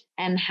language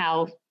and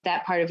how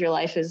that part of your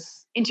life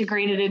is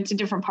integrated into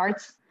different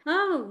parts.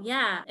 Oh,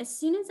 yeah. As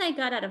soon as I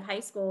got out of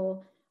high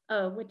school,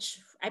 which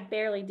I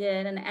barely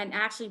did. And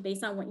actually,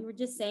 based on what you were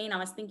just saying, I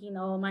was thinking,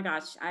 oh my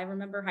gosh, I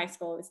remember high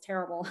school. It was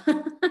terrible.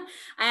 I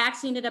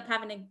actually ended up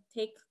having to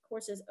take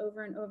courses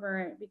over and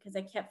over because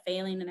I kept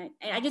failing, and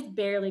I just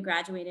barely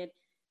graduated.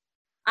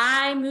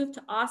 I moved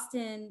to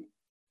Austin,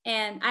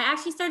 and I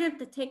actually started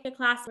to take a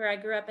class where I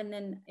grew up, and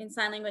then in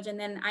sign language. And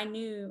then I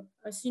knew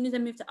as soon as I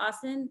moved to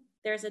Austin,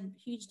 there's a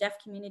huge deaf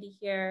community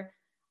here.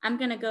 I'm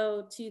going to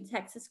go to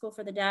Texas School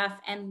for the Deaf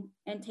and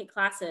take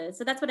classes.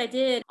 So that's what I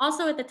did.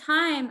 Also at the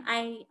time,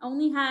 I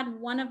only had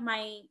one of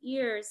my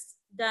ears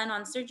done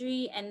on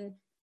surgery, and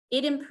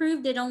it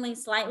improved it only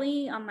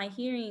slightly on my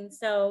hearing.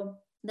 So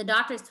the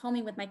doctors told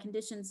me with my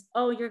conditions,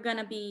 oh, you're going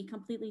to be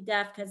completely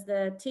deaf because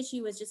the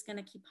tissue is just going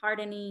to keep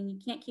hardening. You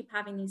can't keep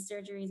having these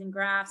surgeries and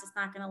grafts. It's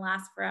not going to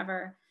last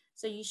forever.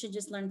 So you should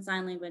just learn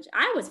sign language.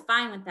 I was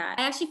fine with that.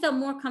 I actually felt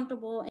more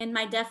comfortable in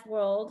my deaf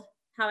world,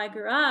 how I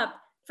grew up.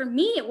 For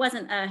me, it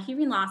wasn't a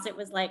hearing loss. It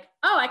was like,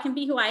 oh, I can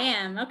be who I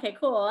am. Okay,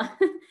 cool.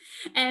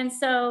 And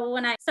so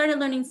when I started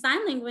learning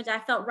sign language, I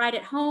felt right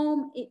at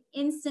home. It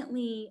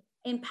instantly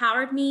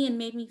empowered me and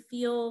made me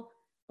feel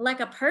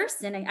like a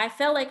person. I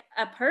felt like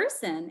a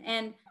person,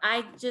 and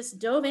I just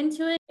dove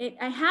into it.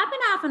 I have been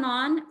off and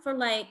on for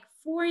like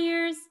 4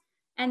 years.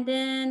 And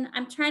then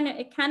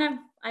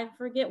I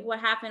forget what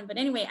happened, but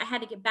anyway, I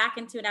had to get back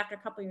into it after a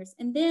couple years.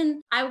 And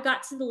then I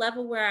got to the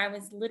level where I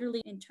was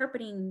literally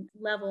interpreting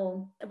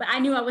level, but I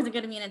knew I wasn't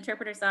going to be an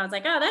interpreter. So I was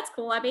like, oh, that's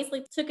cool. I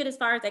basically took it as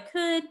far as I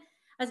could.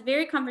 I was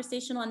very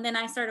conversational. And then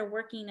I started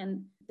working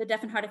in the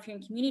deaf and hard of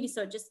hearing community.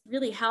 So it just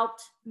really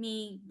helped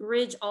me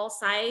bridge all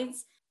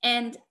sides.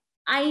 And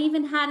I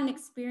even had an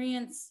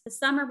experience the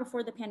summer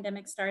before the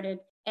pandemic started,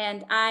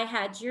 and I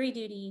had jury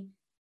duty.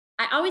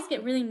 I always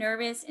get really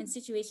nervous in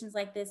situations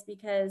like this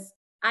because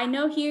I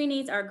know hearing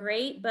aids are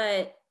great,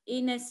 but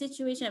in a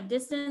situation of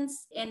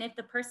distance, and if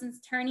the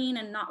person's turning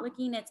and not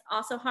looking, it's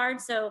also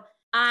hard. So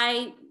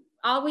I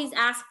always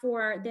ask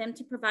for them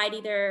to provide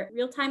either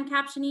real time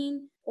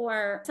captioning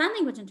or sign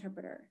language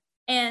interpreter.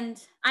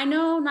 And I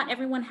know not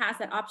everyone has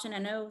that option. I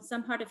know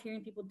some hard of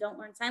hearing people don't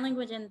learn sign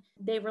language and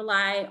they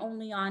rely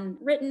only on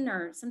written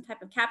or some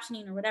type of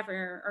captioning or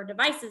whatever or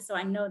devices. So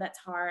I know that's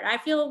hard. I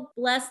feel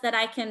blessed that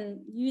I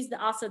can use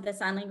also the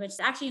sign language.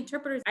 Actually,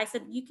 interpreters, I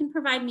said, you can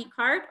provide me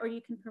CART or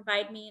you can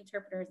provide me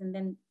interpreters. And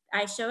then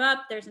I show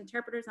up, there's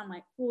interpreters. I'm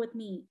like, cool with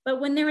me.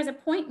 But when there was a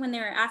point when they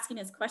were asking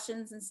us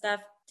questions and stuff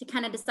to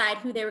kind of decide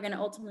who they were going to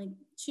ultimately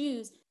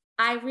choose,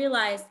 I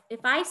realized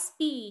if I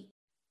speak,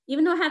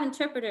 even though I have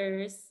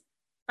interpreters,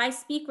 if I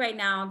speak right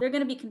now, they're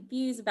going to be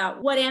confused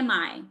about what am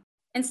I?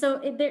 And so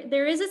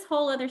there is this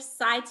whole other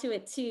side to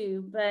it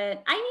too,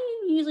 but I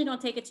usually don't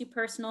take it too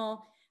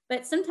personal.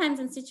 But sometimes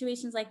in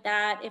situations like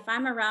that, if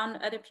I'm around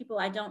other people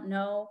I don't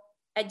know,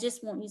 I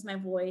just won't use my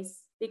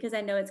voice because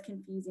I know it's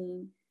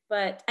confusing.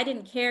 But I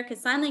didn't care because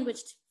sign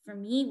language for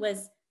me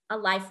was a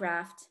life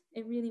raft.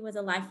 It really was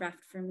a life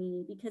raft for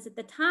me because at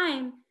the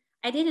time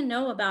I didn't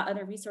know about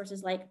other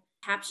resources like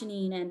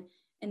captioning,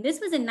 and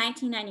this was in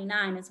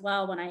 1999 as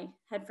well when I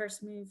had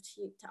first moved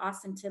to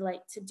Austin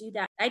to do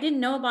that. I didn't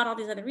know about all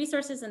these other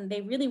resources and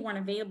they really weren't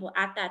available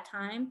at that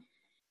time.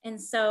 And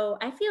so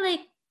I feel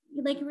like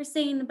you were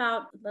saying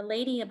about the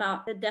lady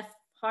about the deaf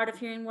hard of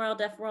hearing world,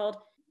 deaf world,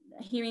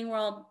 hearing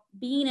world,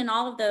 being in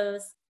all of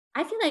those.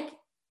 I feel like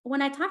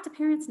when I talk to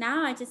parents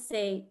now, I just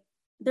say,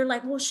 they're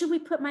like, well, should we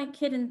put my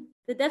kid in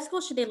the deaf school?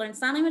 Should they learn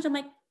sign language? I'm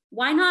like,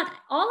 why not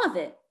all of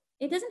it?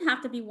 It doesn't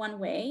have to be one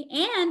way,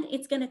 and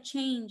it's going to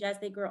change as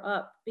they grow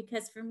up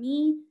because for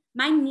me,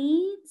 my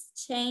needs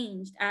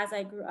changed as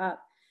I grew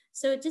up.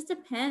 So it just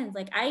depends.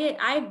 Like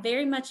I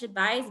very much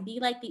advise be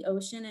like the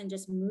ocean and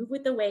just move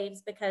with the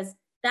waves because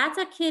that's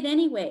a kid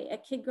anyway. A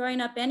kid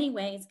growing up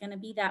anyway is going to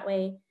be that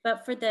way.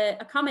 But for the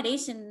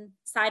accommodation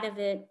side of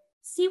it,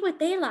 see what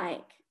they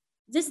like.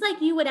 Just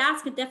like you would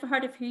ask a deaf or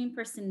hard of hearing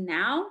person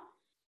now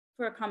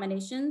for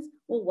accommodations,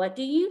 well, what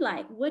do you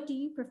like? What do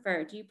you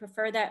prefer? Do you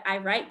prefer that I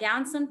write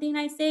down something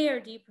I say, or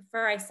do you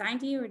prefer I sign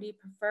to you, or do you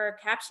prefer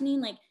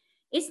captioning? Like,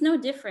 it's no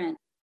different.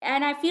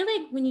 And I feel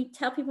like when you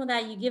tell people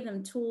that, you give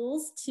them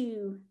tools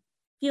to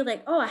feel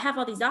like, oh, I have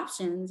all these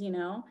options, you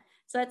know?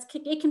 So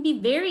it can be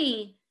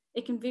very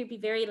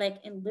like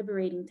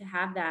liberating to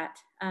have that.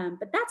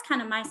 But that's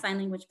kind of my sign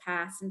language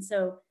past. And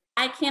so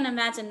I can't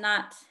imagine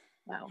not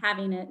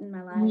having it in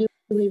my life. I'm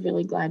really,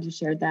 really glad you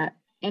shared that.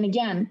 And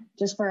again,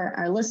 just for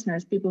our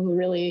listeners, people who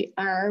really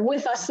are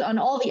with us on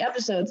all the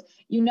episodes,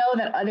 you know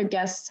that other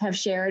guests have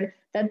shared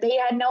that they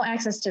had no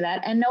access to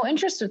that and no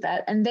interest with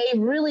that. And they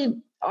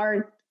really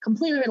are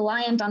completely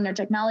reliant on their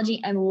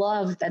technology and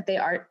love that they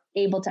are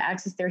able to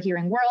access their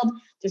hearing world,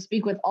 to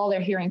speak with all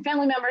their hearing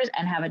family members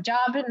and have a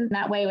job in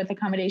that way with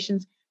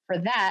accommodations for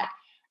that.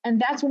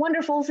 And that's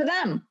wonderful for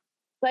them.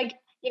 Like,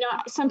 you know,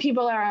 some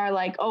people are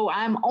like, oh,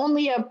 I'm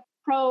only a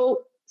pro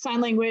sign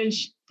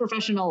language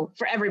professional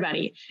for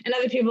everybody. And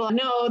other people,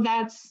 no,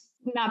 that's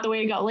not the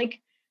way to go. Like,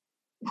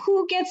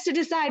 who gets to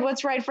decide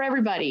what's right for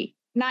everybody?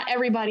 Not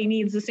everybody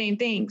needs the same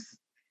things.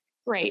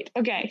 Great.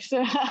 Okay. So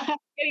I'm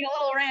getting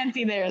a little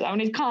ranty there. So I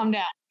need to calm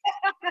down.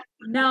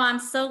 No, I'm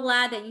so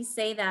glad that you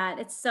say that.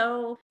 It's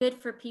so good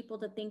for people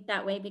to think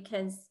that way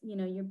because, you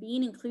know, you're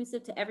being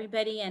inclusive to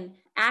everybody and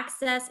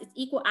access, it's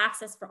equal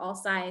access for all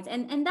sides.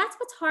 And that's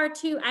what's hard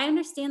too. I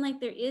understand like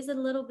there is a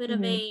little bit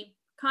of a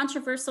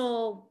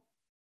controversial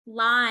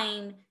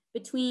line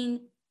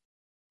between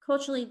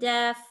culturally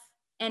deaf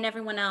and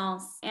everyone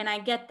else. And I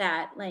get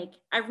that. Like,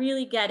 I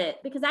really get it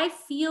because I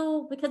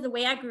feel because the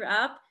way I grew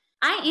up,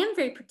 I am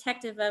very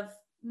protective of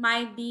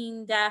my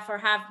being deaf or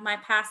have my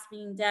past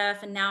being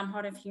deaf and now I'm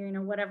hard of hearing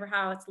or whatever,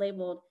 how it's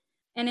labeled.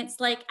 And it's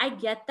like, I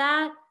get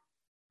that,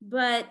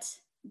 but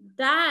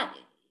that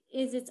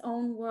is its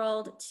own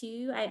world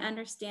too. I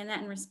understand that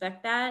and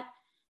respect that.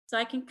 So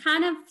I can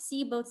kind of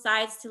see both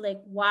sides to like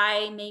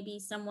why maybe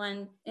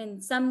someone in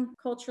some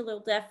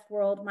cultural deaf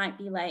world might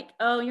be like,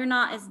 oh, you're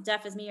not as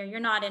deaf as me, or you're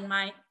not in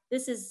my,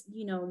 this is,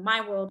 you know,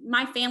 my world.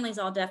 My family's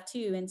all deaf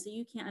too. And so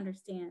you can't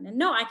understand. And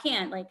no, I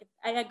can't. Like,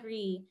 I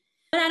agree.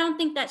 But I don't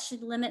think that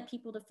should limit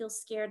people to feel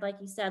scared. Like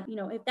you said, you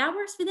know, if that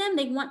works for them,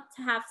 they want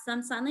to have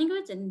some sign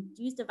language and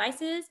use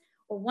devices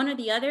or one or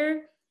the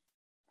other.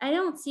 I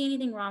don't see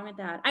anything wrong with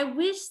that. I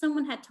wish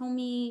someone had told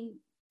me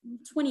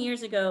 20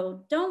 years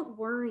ago, don't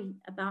worry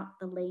about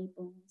the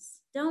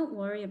labels. Don't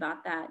worry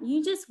about that.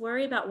 You just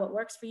worry about what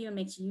works for you and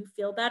makes you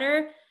feel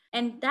better.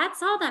 And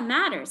that's all that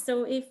matters.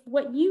 So if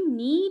what you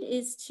need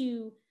is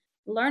to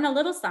learn a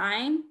little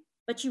sign,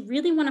 but you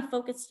really want to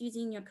focus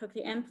using your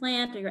cochlear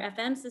implant or your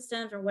FM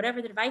systems or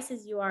whatever the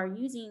devices you are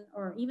using,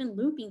 or even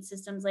looping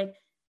systems, like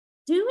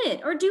do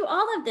it or do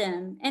all of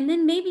them. And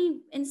then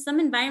maybe in some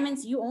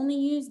environments, you only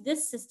use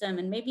this system,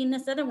 and maybe in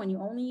this other one, you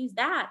only use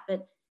that.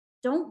 But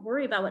don't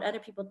worry about what other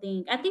people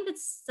think. I think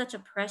it's such a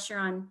pressure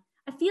on.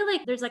 I feel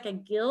like there's like a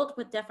guilt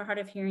with deaf or hard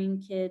of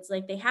hearing kids.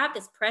 Like they have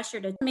this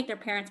pressure to make their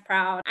parents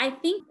proud. I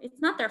think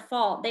it's not their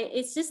fault.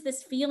 It's just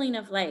this feeling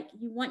of like,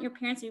 you want your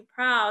parents to be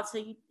proud.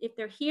 So if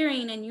they're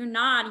hearing and you're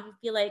not, you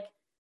feel like,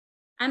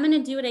 I'm going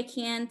to do what I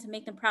can to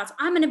make them proud. So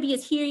I'm going to be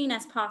as hearing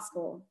as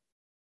possible.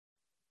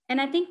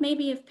 And I think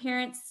maybe if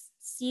parents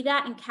see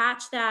that and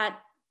catch that,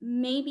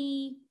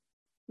 maybe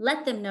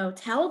let them know,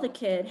 tell the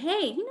kid,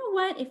 hey, you know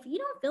what? If you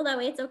don't feel that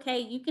way, it's okay.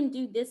 You can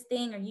do this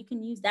thing, or you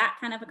can use that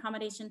kind of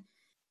accommodation.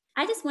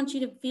 I just want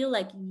you to feel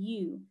like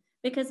you,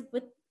 because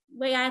with the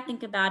way I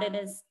think about it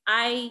is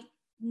I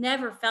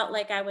never felt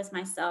like I was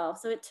myself.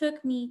 So it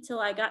took me till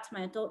I got to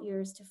my adult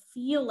years to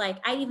feel like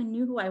I even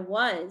knew who I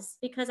was,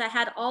 because I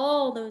had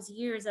all those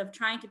years of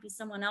trying to be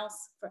someone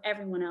else for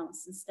everyone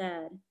else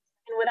instead.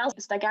 And what else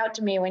stuck out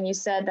to me when you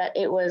said that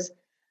it was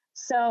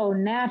so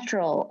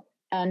natural,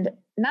 and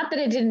not that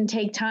it didn't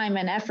take time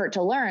and effort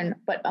to learn,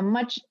 but a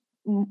much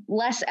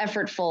less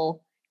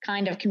effortful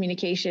kind of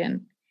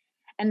communication.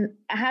 And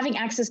having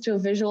access to a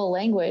visual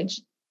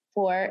language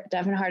for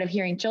deaf and hard of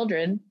hearing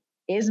children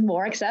is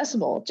more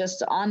accessible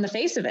just on the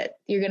face of it.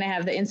 You're going to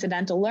have the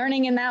incidental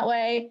learning in that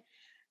way.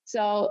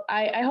 So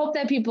I hope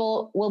that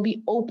people will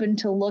be open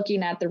to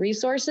looking at the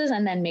resources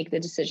and then make the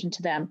decision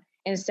to them,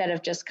 instead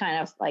of just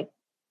kind of like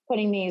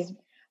putting these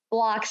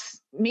blocks.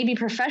 Maybe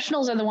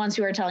professionals are the ones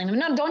who are telling them,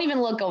 no, don't even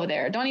look over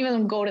there. Don't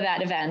even go to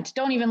that event.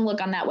 Don't even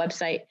look on that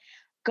website.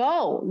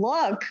 Go,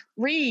 look,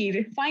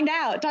 read, find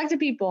out, talk to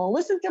people,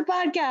 listen to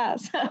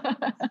podcasts.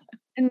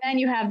 And then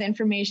you have the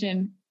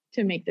information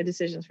to make the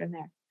decisions from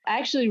there. I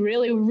actually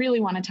really, really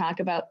want to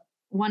talk about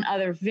one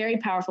other very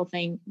powerful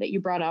thing that you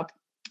brought up,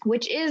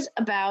 which is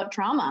about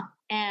trauma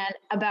and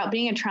about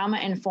being a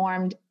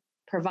trauma-informed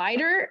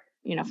provider,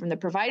 from the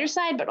provider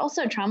side, but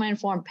also a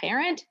trauma-informed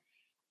parent.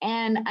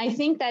 And I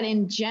think that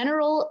in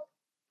general,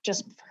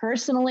 just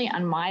personally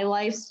on my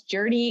life's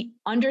journey,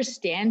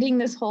 understanding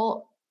this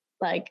whole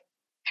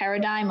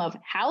paradigm of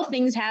how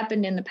things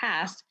happened in the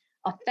past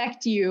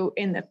affect you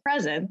in the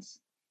present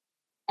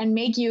and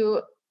make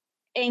you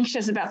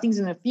anxious about things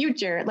in the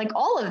future,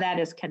 all of that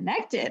is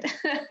connected.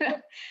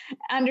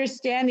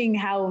 Understanding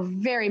how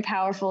very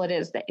powerful it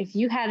is that if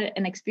you had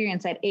an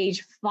experience at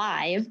age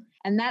 5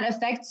 and that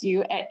affects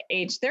you at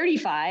age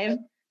 35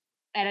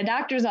 at a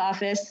doctor's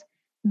office,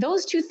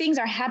 those two things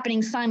are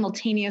happening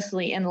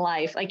simultaneously in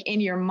life,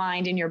 in your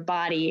mind, in your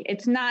body.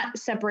 It's not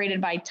separated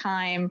by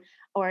time,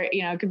 or,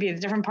 it could be a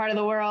different part of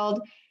the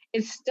world.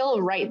 It's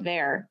still right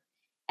there.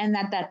 And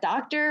that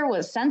doctor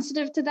was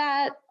sensitive to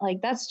that,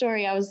 that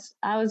story, I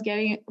was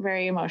getting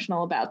very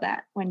emotional about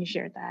that when you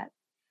shared that.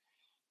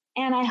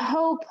 And I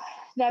hope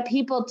that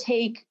people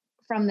take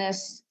from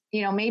this,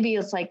 maybe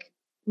it's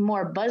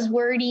more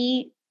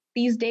buzzwordy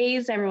these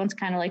days. Everyone's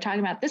kind of talking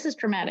about this is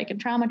traumatic and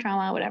trauma,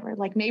 whatever,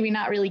 maybe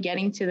not really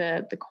getting to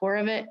the core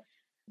of it.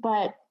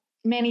 But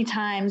many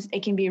times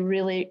it can be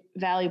really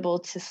valuable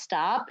to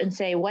stop and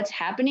say, what's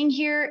happening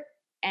here?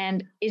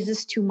 And is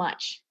this too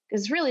much?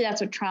 Because really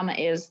that's what trauma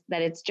is,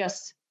 that it's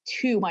just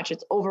too much.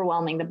 It's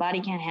overwhelming. The body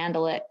can't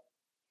handle it.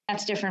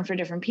 That's different for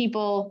different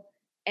people.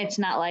 It's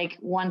not like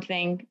one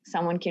thing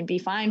someone can be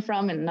fine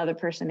from and another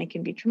person, it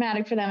can be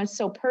traumatic for them. It's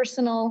so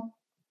personal,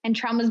 and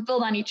traumas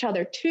build on each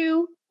other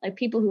too.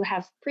 People who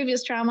have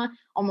previous trauma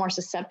are more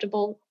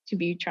susceptible to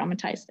be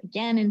traumatized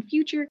again in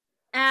future.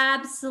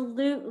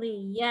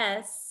 Absolutely.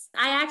 Yes.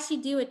 I actually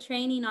do a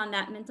training on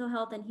that, mental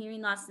health and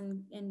hearing loss,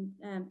 and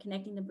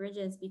connecting the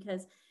bridges,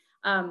 because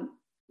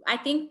I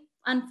think,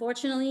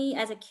 unfortunately,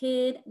 as a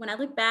kid, when I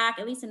look back,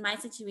 at least in my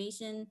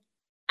situation,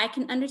 I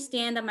can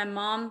understand that my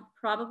mom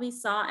probably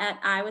saw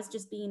I was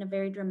just being a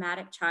very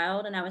dramatic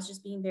child, and I was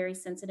just being very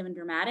sensitive and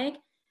dramatic.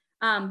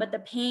 But the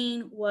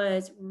pain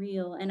was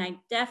real. And I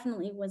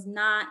definitely was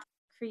not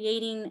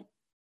creating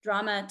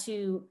drama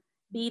to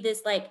be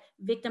this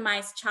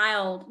victimized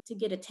child to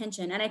get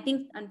attention. And I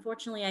think,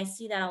 unfortunately, I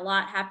see that a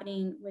lot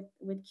happening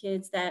with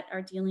kids that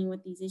are dealing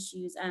with these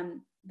issues,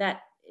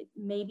 that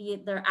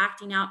maybe they're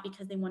acting out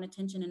because they want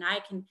attention. And I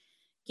can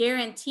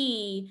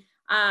guarantee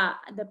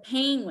the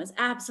pain was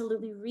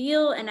absolutely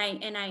real. And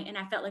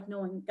I felt like no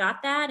one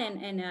got that.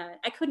 And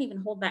I couldn't even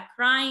hold back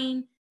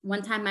crying.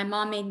 One time my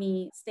mom made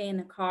me stay in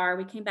the car.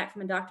 We came back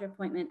from a doctor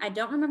appointment. I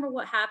don't remember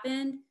what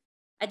happened.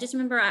 I just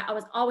remember I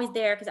was always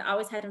there because I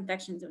always had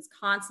infections. It was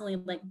constantly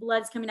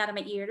blood's coming out of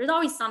my ear. There's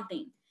always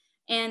something.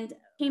 And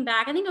came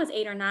back, I think I was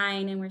 8 or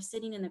 9, and we're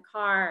sitting in the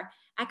car.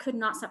 I could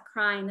not stop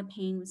crying. The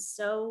pain was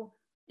so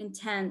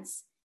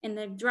intense. And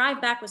the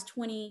drive back was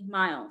 20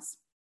 miles.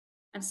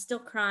 I'm still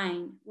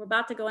crying. We're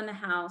about to go in the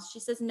house. She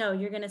says, no,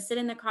 you're going to sit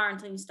in the car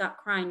until you stop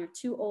crying. You're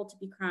too old to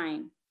be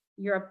crying.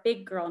 you're a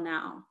big girl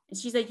now. And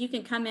she's like, you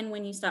can come in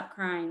when you stop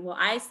crying. Well,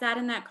 I sat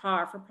in that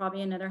car for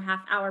probably another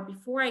half hour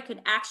before I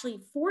could actually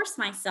force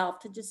myself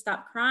to just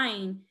stop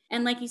crying.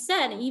 And like you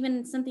said,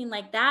 even something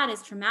like that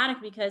is traumatic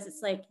because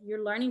it's like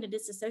you're learning to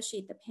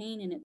disassociate the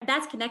pain, and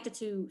that's connected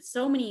to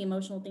so many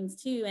emotional things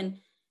too, and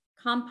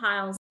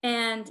compiles.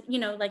 And,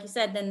 like you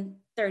said, then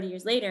 30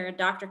 years later, a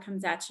doctor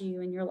comes at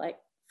you and you're like,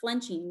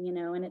 flinching,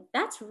 and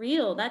that's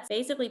real. That's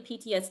basically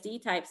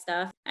PTSD type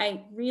stuff.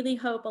 I really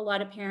hope a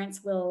lot of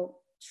parents will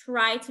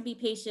try to be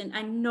patient.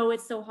 I know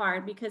it's so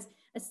hard because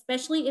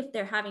especially if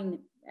they're having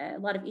a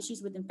lot of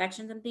issues with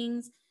infections and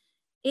things,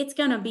 it's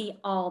going to be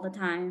all the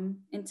time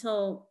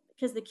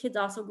because the kid's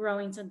also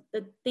growing. So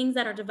the things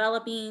that are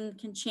developing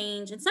can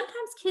change. And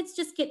sometimes kids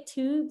just get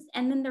tubes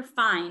and then they're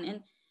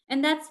fine.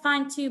 And that's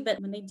fine too. But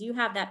when they do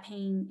have that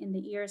pain in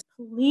the ears,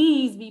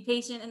 please be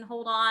patient and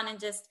hold on and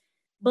just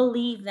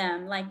believe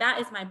them. Like that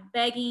is my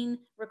begging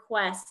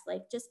request.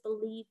 Like just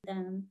believe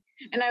them.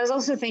 And I was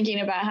also thinking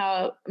about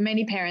how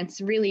many parents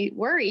really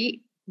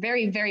worry,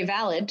 very, very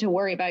valid to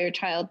worry about your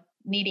child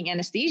needing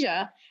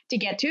anesthesia to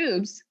get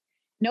tubes.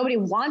 Nobody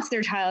wants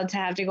their child to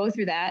have to go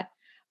through that.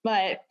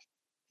 But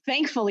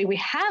thankfully we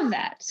have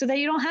that so that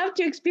you don't have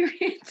to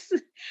experience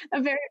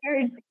a very,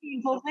 very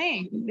painful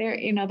thing.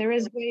 There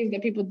is ways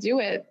that people do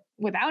it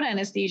without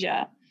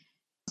anesthesia.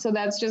 So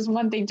that's just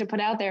one thing to put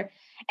out there.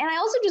 And I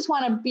also just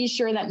want to be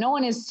sure that no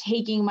one is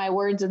taking my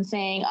words and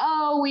saying,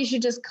 oh, we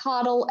should just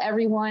coddle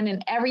everyone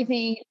and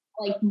everything,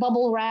 like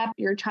bubble wrap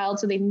your child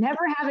so they never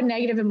have a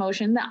negative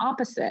emotion. The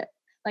opposite.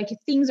 Like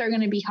things are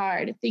going to be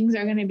hard. Things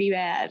are going to be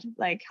bad.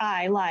 Like,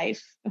 hi,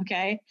 life.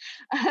 Okay.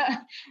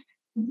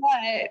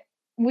 But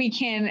we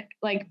can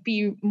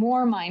be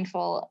more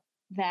mindful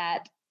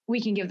that we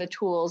can give the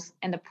tools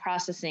and the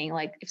processing.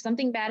 Like if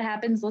something bad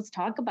happens, let's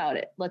talk about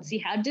it. Let's see,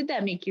 how did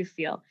that make you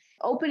feel?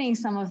 Opening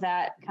some of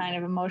that kind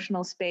of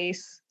emotional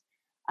space,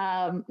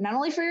 not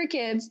only for your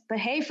kids, but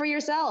hey, for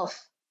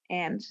yourself.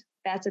 And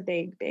that's a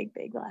big, big,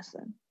 big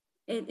lesson.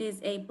 It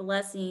is a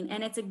blessing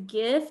and it's a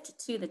gift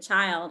to the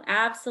child.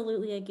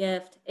 Absolutely a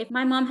gift. If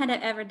my mom had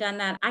ever done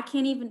that, I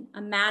can't even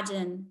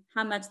imagine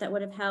how much that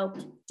would have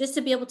helped just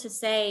to be able to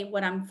say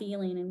what I'm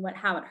feeling and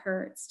how it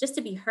hurts, just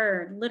to be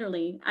heard,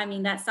 literally. I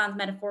mean, that sounds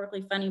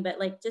metaphorically funny, but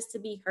just to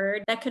be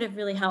heard, that could have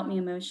really helped me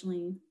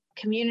emotionally.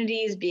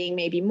 Communities being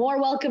maybe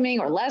more welcoming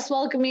or less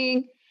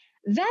welcoming,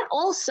 that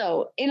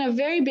also in a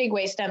very big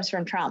way stems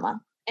from trauma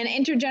and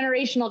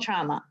intergenerational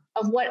trauma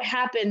of what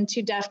happened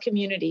to deaf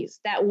communities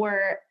that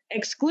were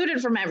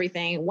excluded from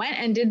everything, went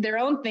and did their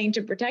own thing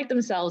to protect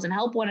themselves and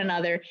help one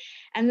another.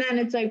 And then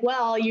it's like,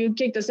 well, you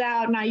kicked us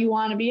out, now you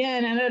want to be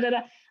in, and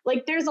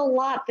Like there's a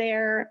lot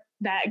there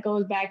that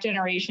goes back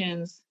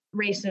generations.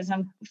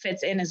 Racism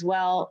fits in as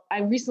well. I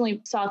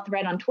recently saw a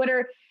thread on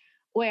Twitter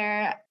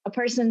where a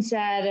person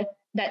said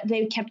that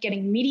they kept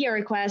getting media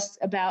requests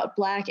about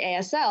Black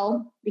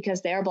ASL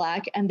because they're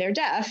Black and they're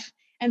deaf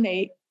and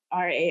they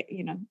are,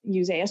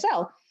 use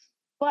ASL.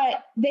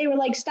 But they were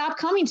like, stop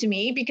coming to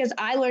me because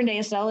I learned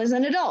ASL as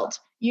an adult.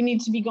 You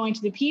need to be going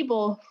to the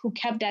people who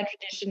kept that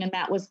tradition, and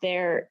that was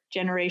their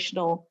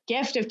generational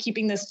gift of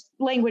keeping this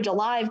language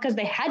alive because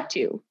they had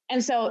to.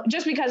 And so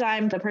just because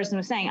I'm the person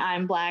who's saying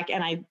I'm Black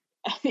and I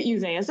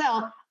use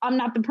ASL, I'm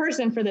not the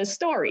person for this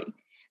story.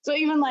 So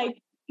even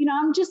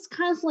I'm just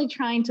constantly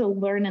trying to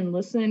learn and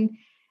listen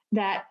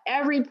that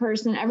every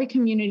person, every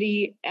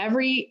community,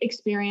 every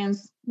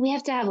experience, we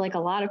have to have a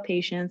lot of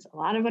patience, a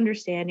lot of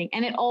understanding.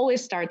 And it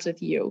always starts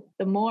with you.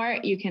 The more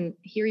you can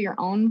hear your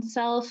own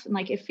self, and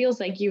it feels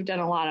like you've done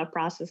a lot of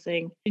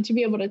processing, and to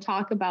be able to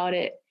talk about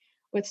it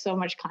with so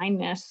much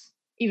kindness,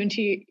 even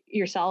to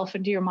yourself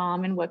and to your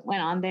mom and what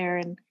went on there.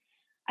 And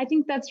I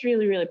think that's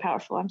really, really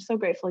powerful. I'm so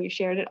grateful you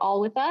shared it all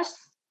with us.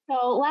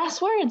 So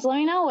last words, let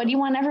me know. What do you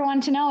want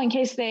everyone to know in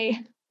case they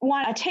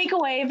want a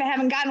takeaway if they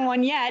haven't gotten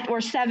one yet,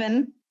 or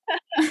 7?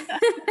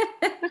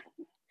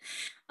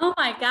 Oh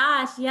my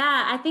gosh.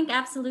 Yeah, I think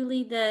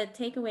absolutely the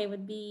takeaway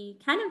would be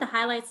kind of the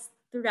highlights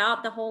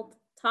throughout the whole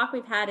talk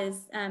we've had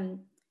is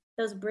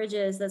those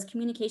bridges, those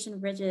communication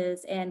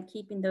bridges, and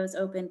keeping those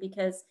open,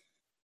 because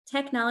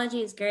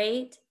technology is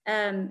great,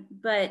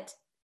 but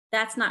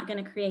that's not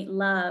going to create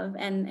love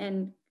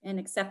and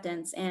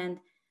acceptance. And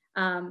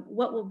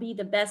what will be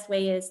the best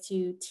way is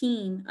to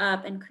team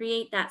up and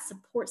create that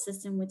support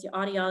system with your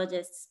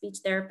audiologist, speech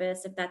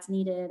therapist, if that's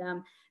needed,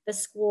 the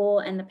school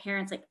and the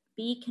parents.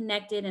 Be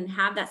connected and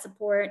have that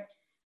support.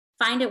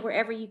 Find it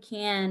wherever you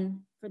can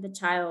for the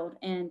child,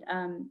 and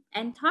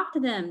talk to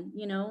them.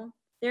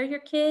 They're your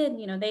kid.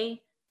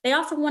 They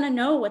also want to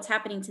know what's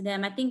happening to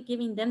them. I think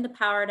giving them the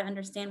power to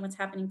understand what's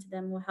happening to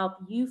them will help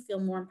you feel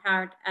more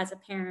empowered as a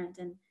parent.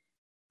 And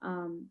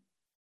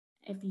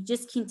if you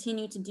just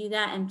continue to do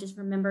that and just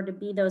remember to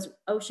be those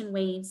ocean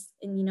waves,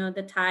 and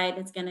the tide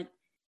is going to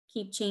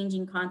keep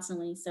changing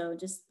constantly. So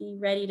just be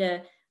ready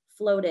to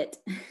float it.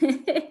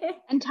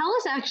 And tell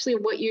us actually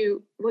what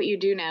you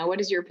do now.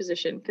 What is your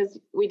position? Because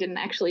we didn't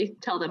actually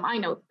tell them. I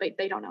know, but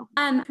they don't know.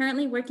 I'm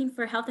currently working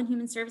for Health and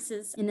Human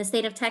Services in the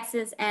state of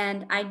Texas,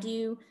 and I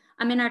do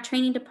I'm in our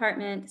training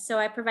department. So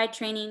I provide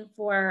training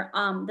for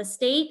the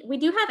state. We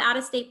do have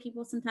out-of-state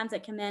people sometimes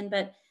that come in,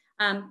 but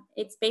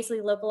it's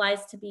basically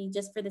localized to be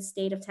just for the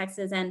state of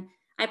Texas. And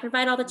I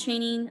provide all the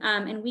training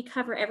and we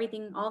cover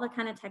everything, all the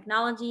kind of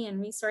technology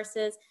and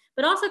resources,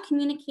 but also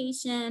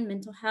communication,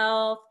 mental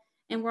health.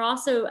 And we're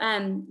also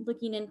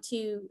looking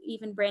into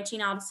even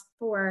branching out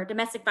for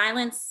domestic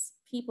violence,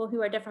 people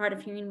who are deaf or hard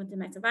of hearing with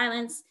domestic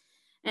violence,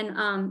 and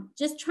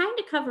just trying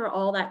to cover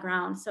all that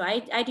ground. So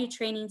I do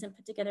trainings and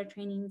put together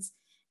trainings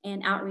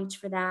and outreach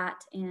for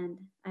that. And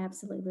I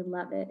absolutely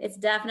love it. It's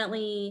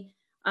definitely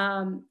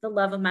the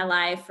love of my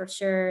life for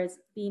sure, is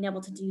being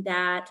able to do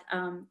that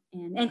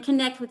and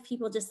connect with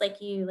people just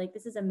like you. Like,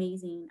 this is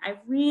amazing. I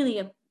really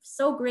am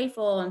so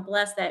grateful and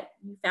blessed that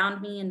you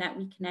found me and that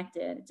we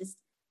connected.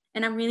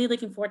 And I'm really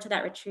looking forward to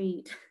that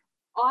retreat.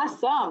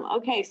 Awesome.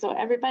 Okay, so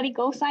everybody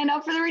go sign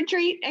up for the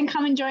retreat and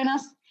come and join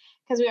us,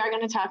 because we are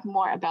going to talk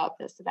more about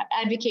this, about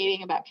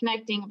advocating, about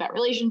connecting, about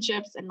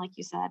relationships, and like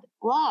you said,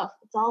 love.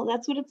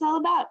 That's what it's all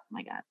about. Oh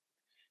my God.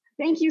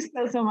 Thank you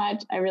so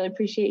much. I really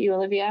appreciate you,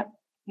 Olivia.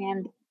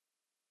 And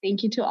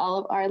thank you to all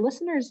of our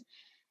listeners.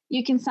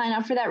 You can sign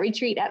up for that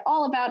retreat at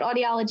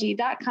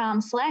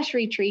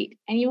allaboutaudiology.com/retreat.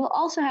 And you will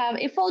also have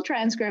a full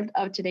transcript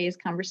of today's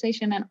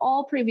conversation and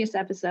all previous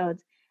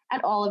episodes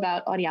at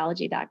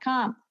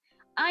allaboutaudiology.com.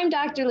 I'm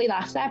Dr.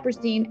 Lilach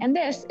Saperstein, and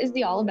this is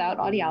the All About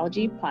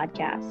Audiology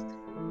podcast.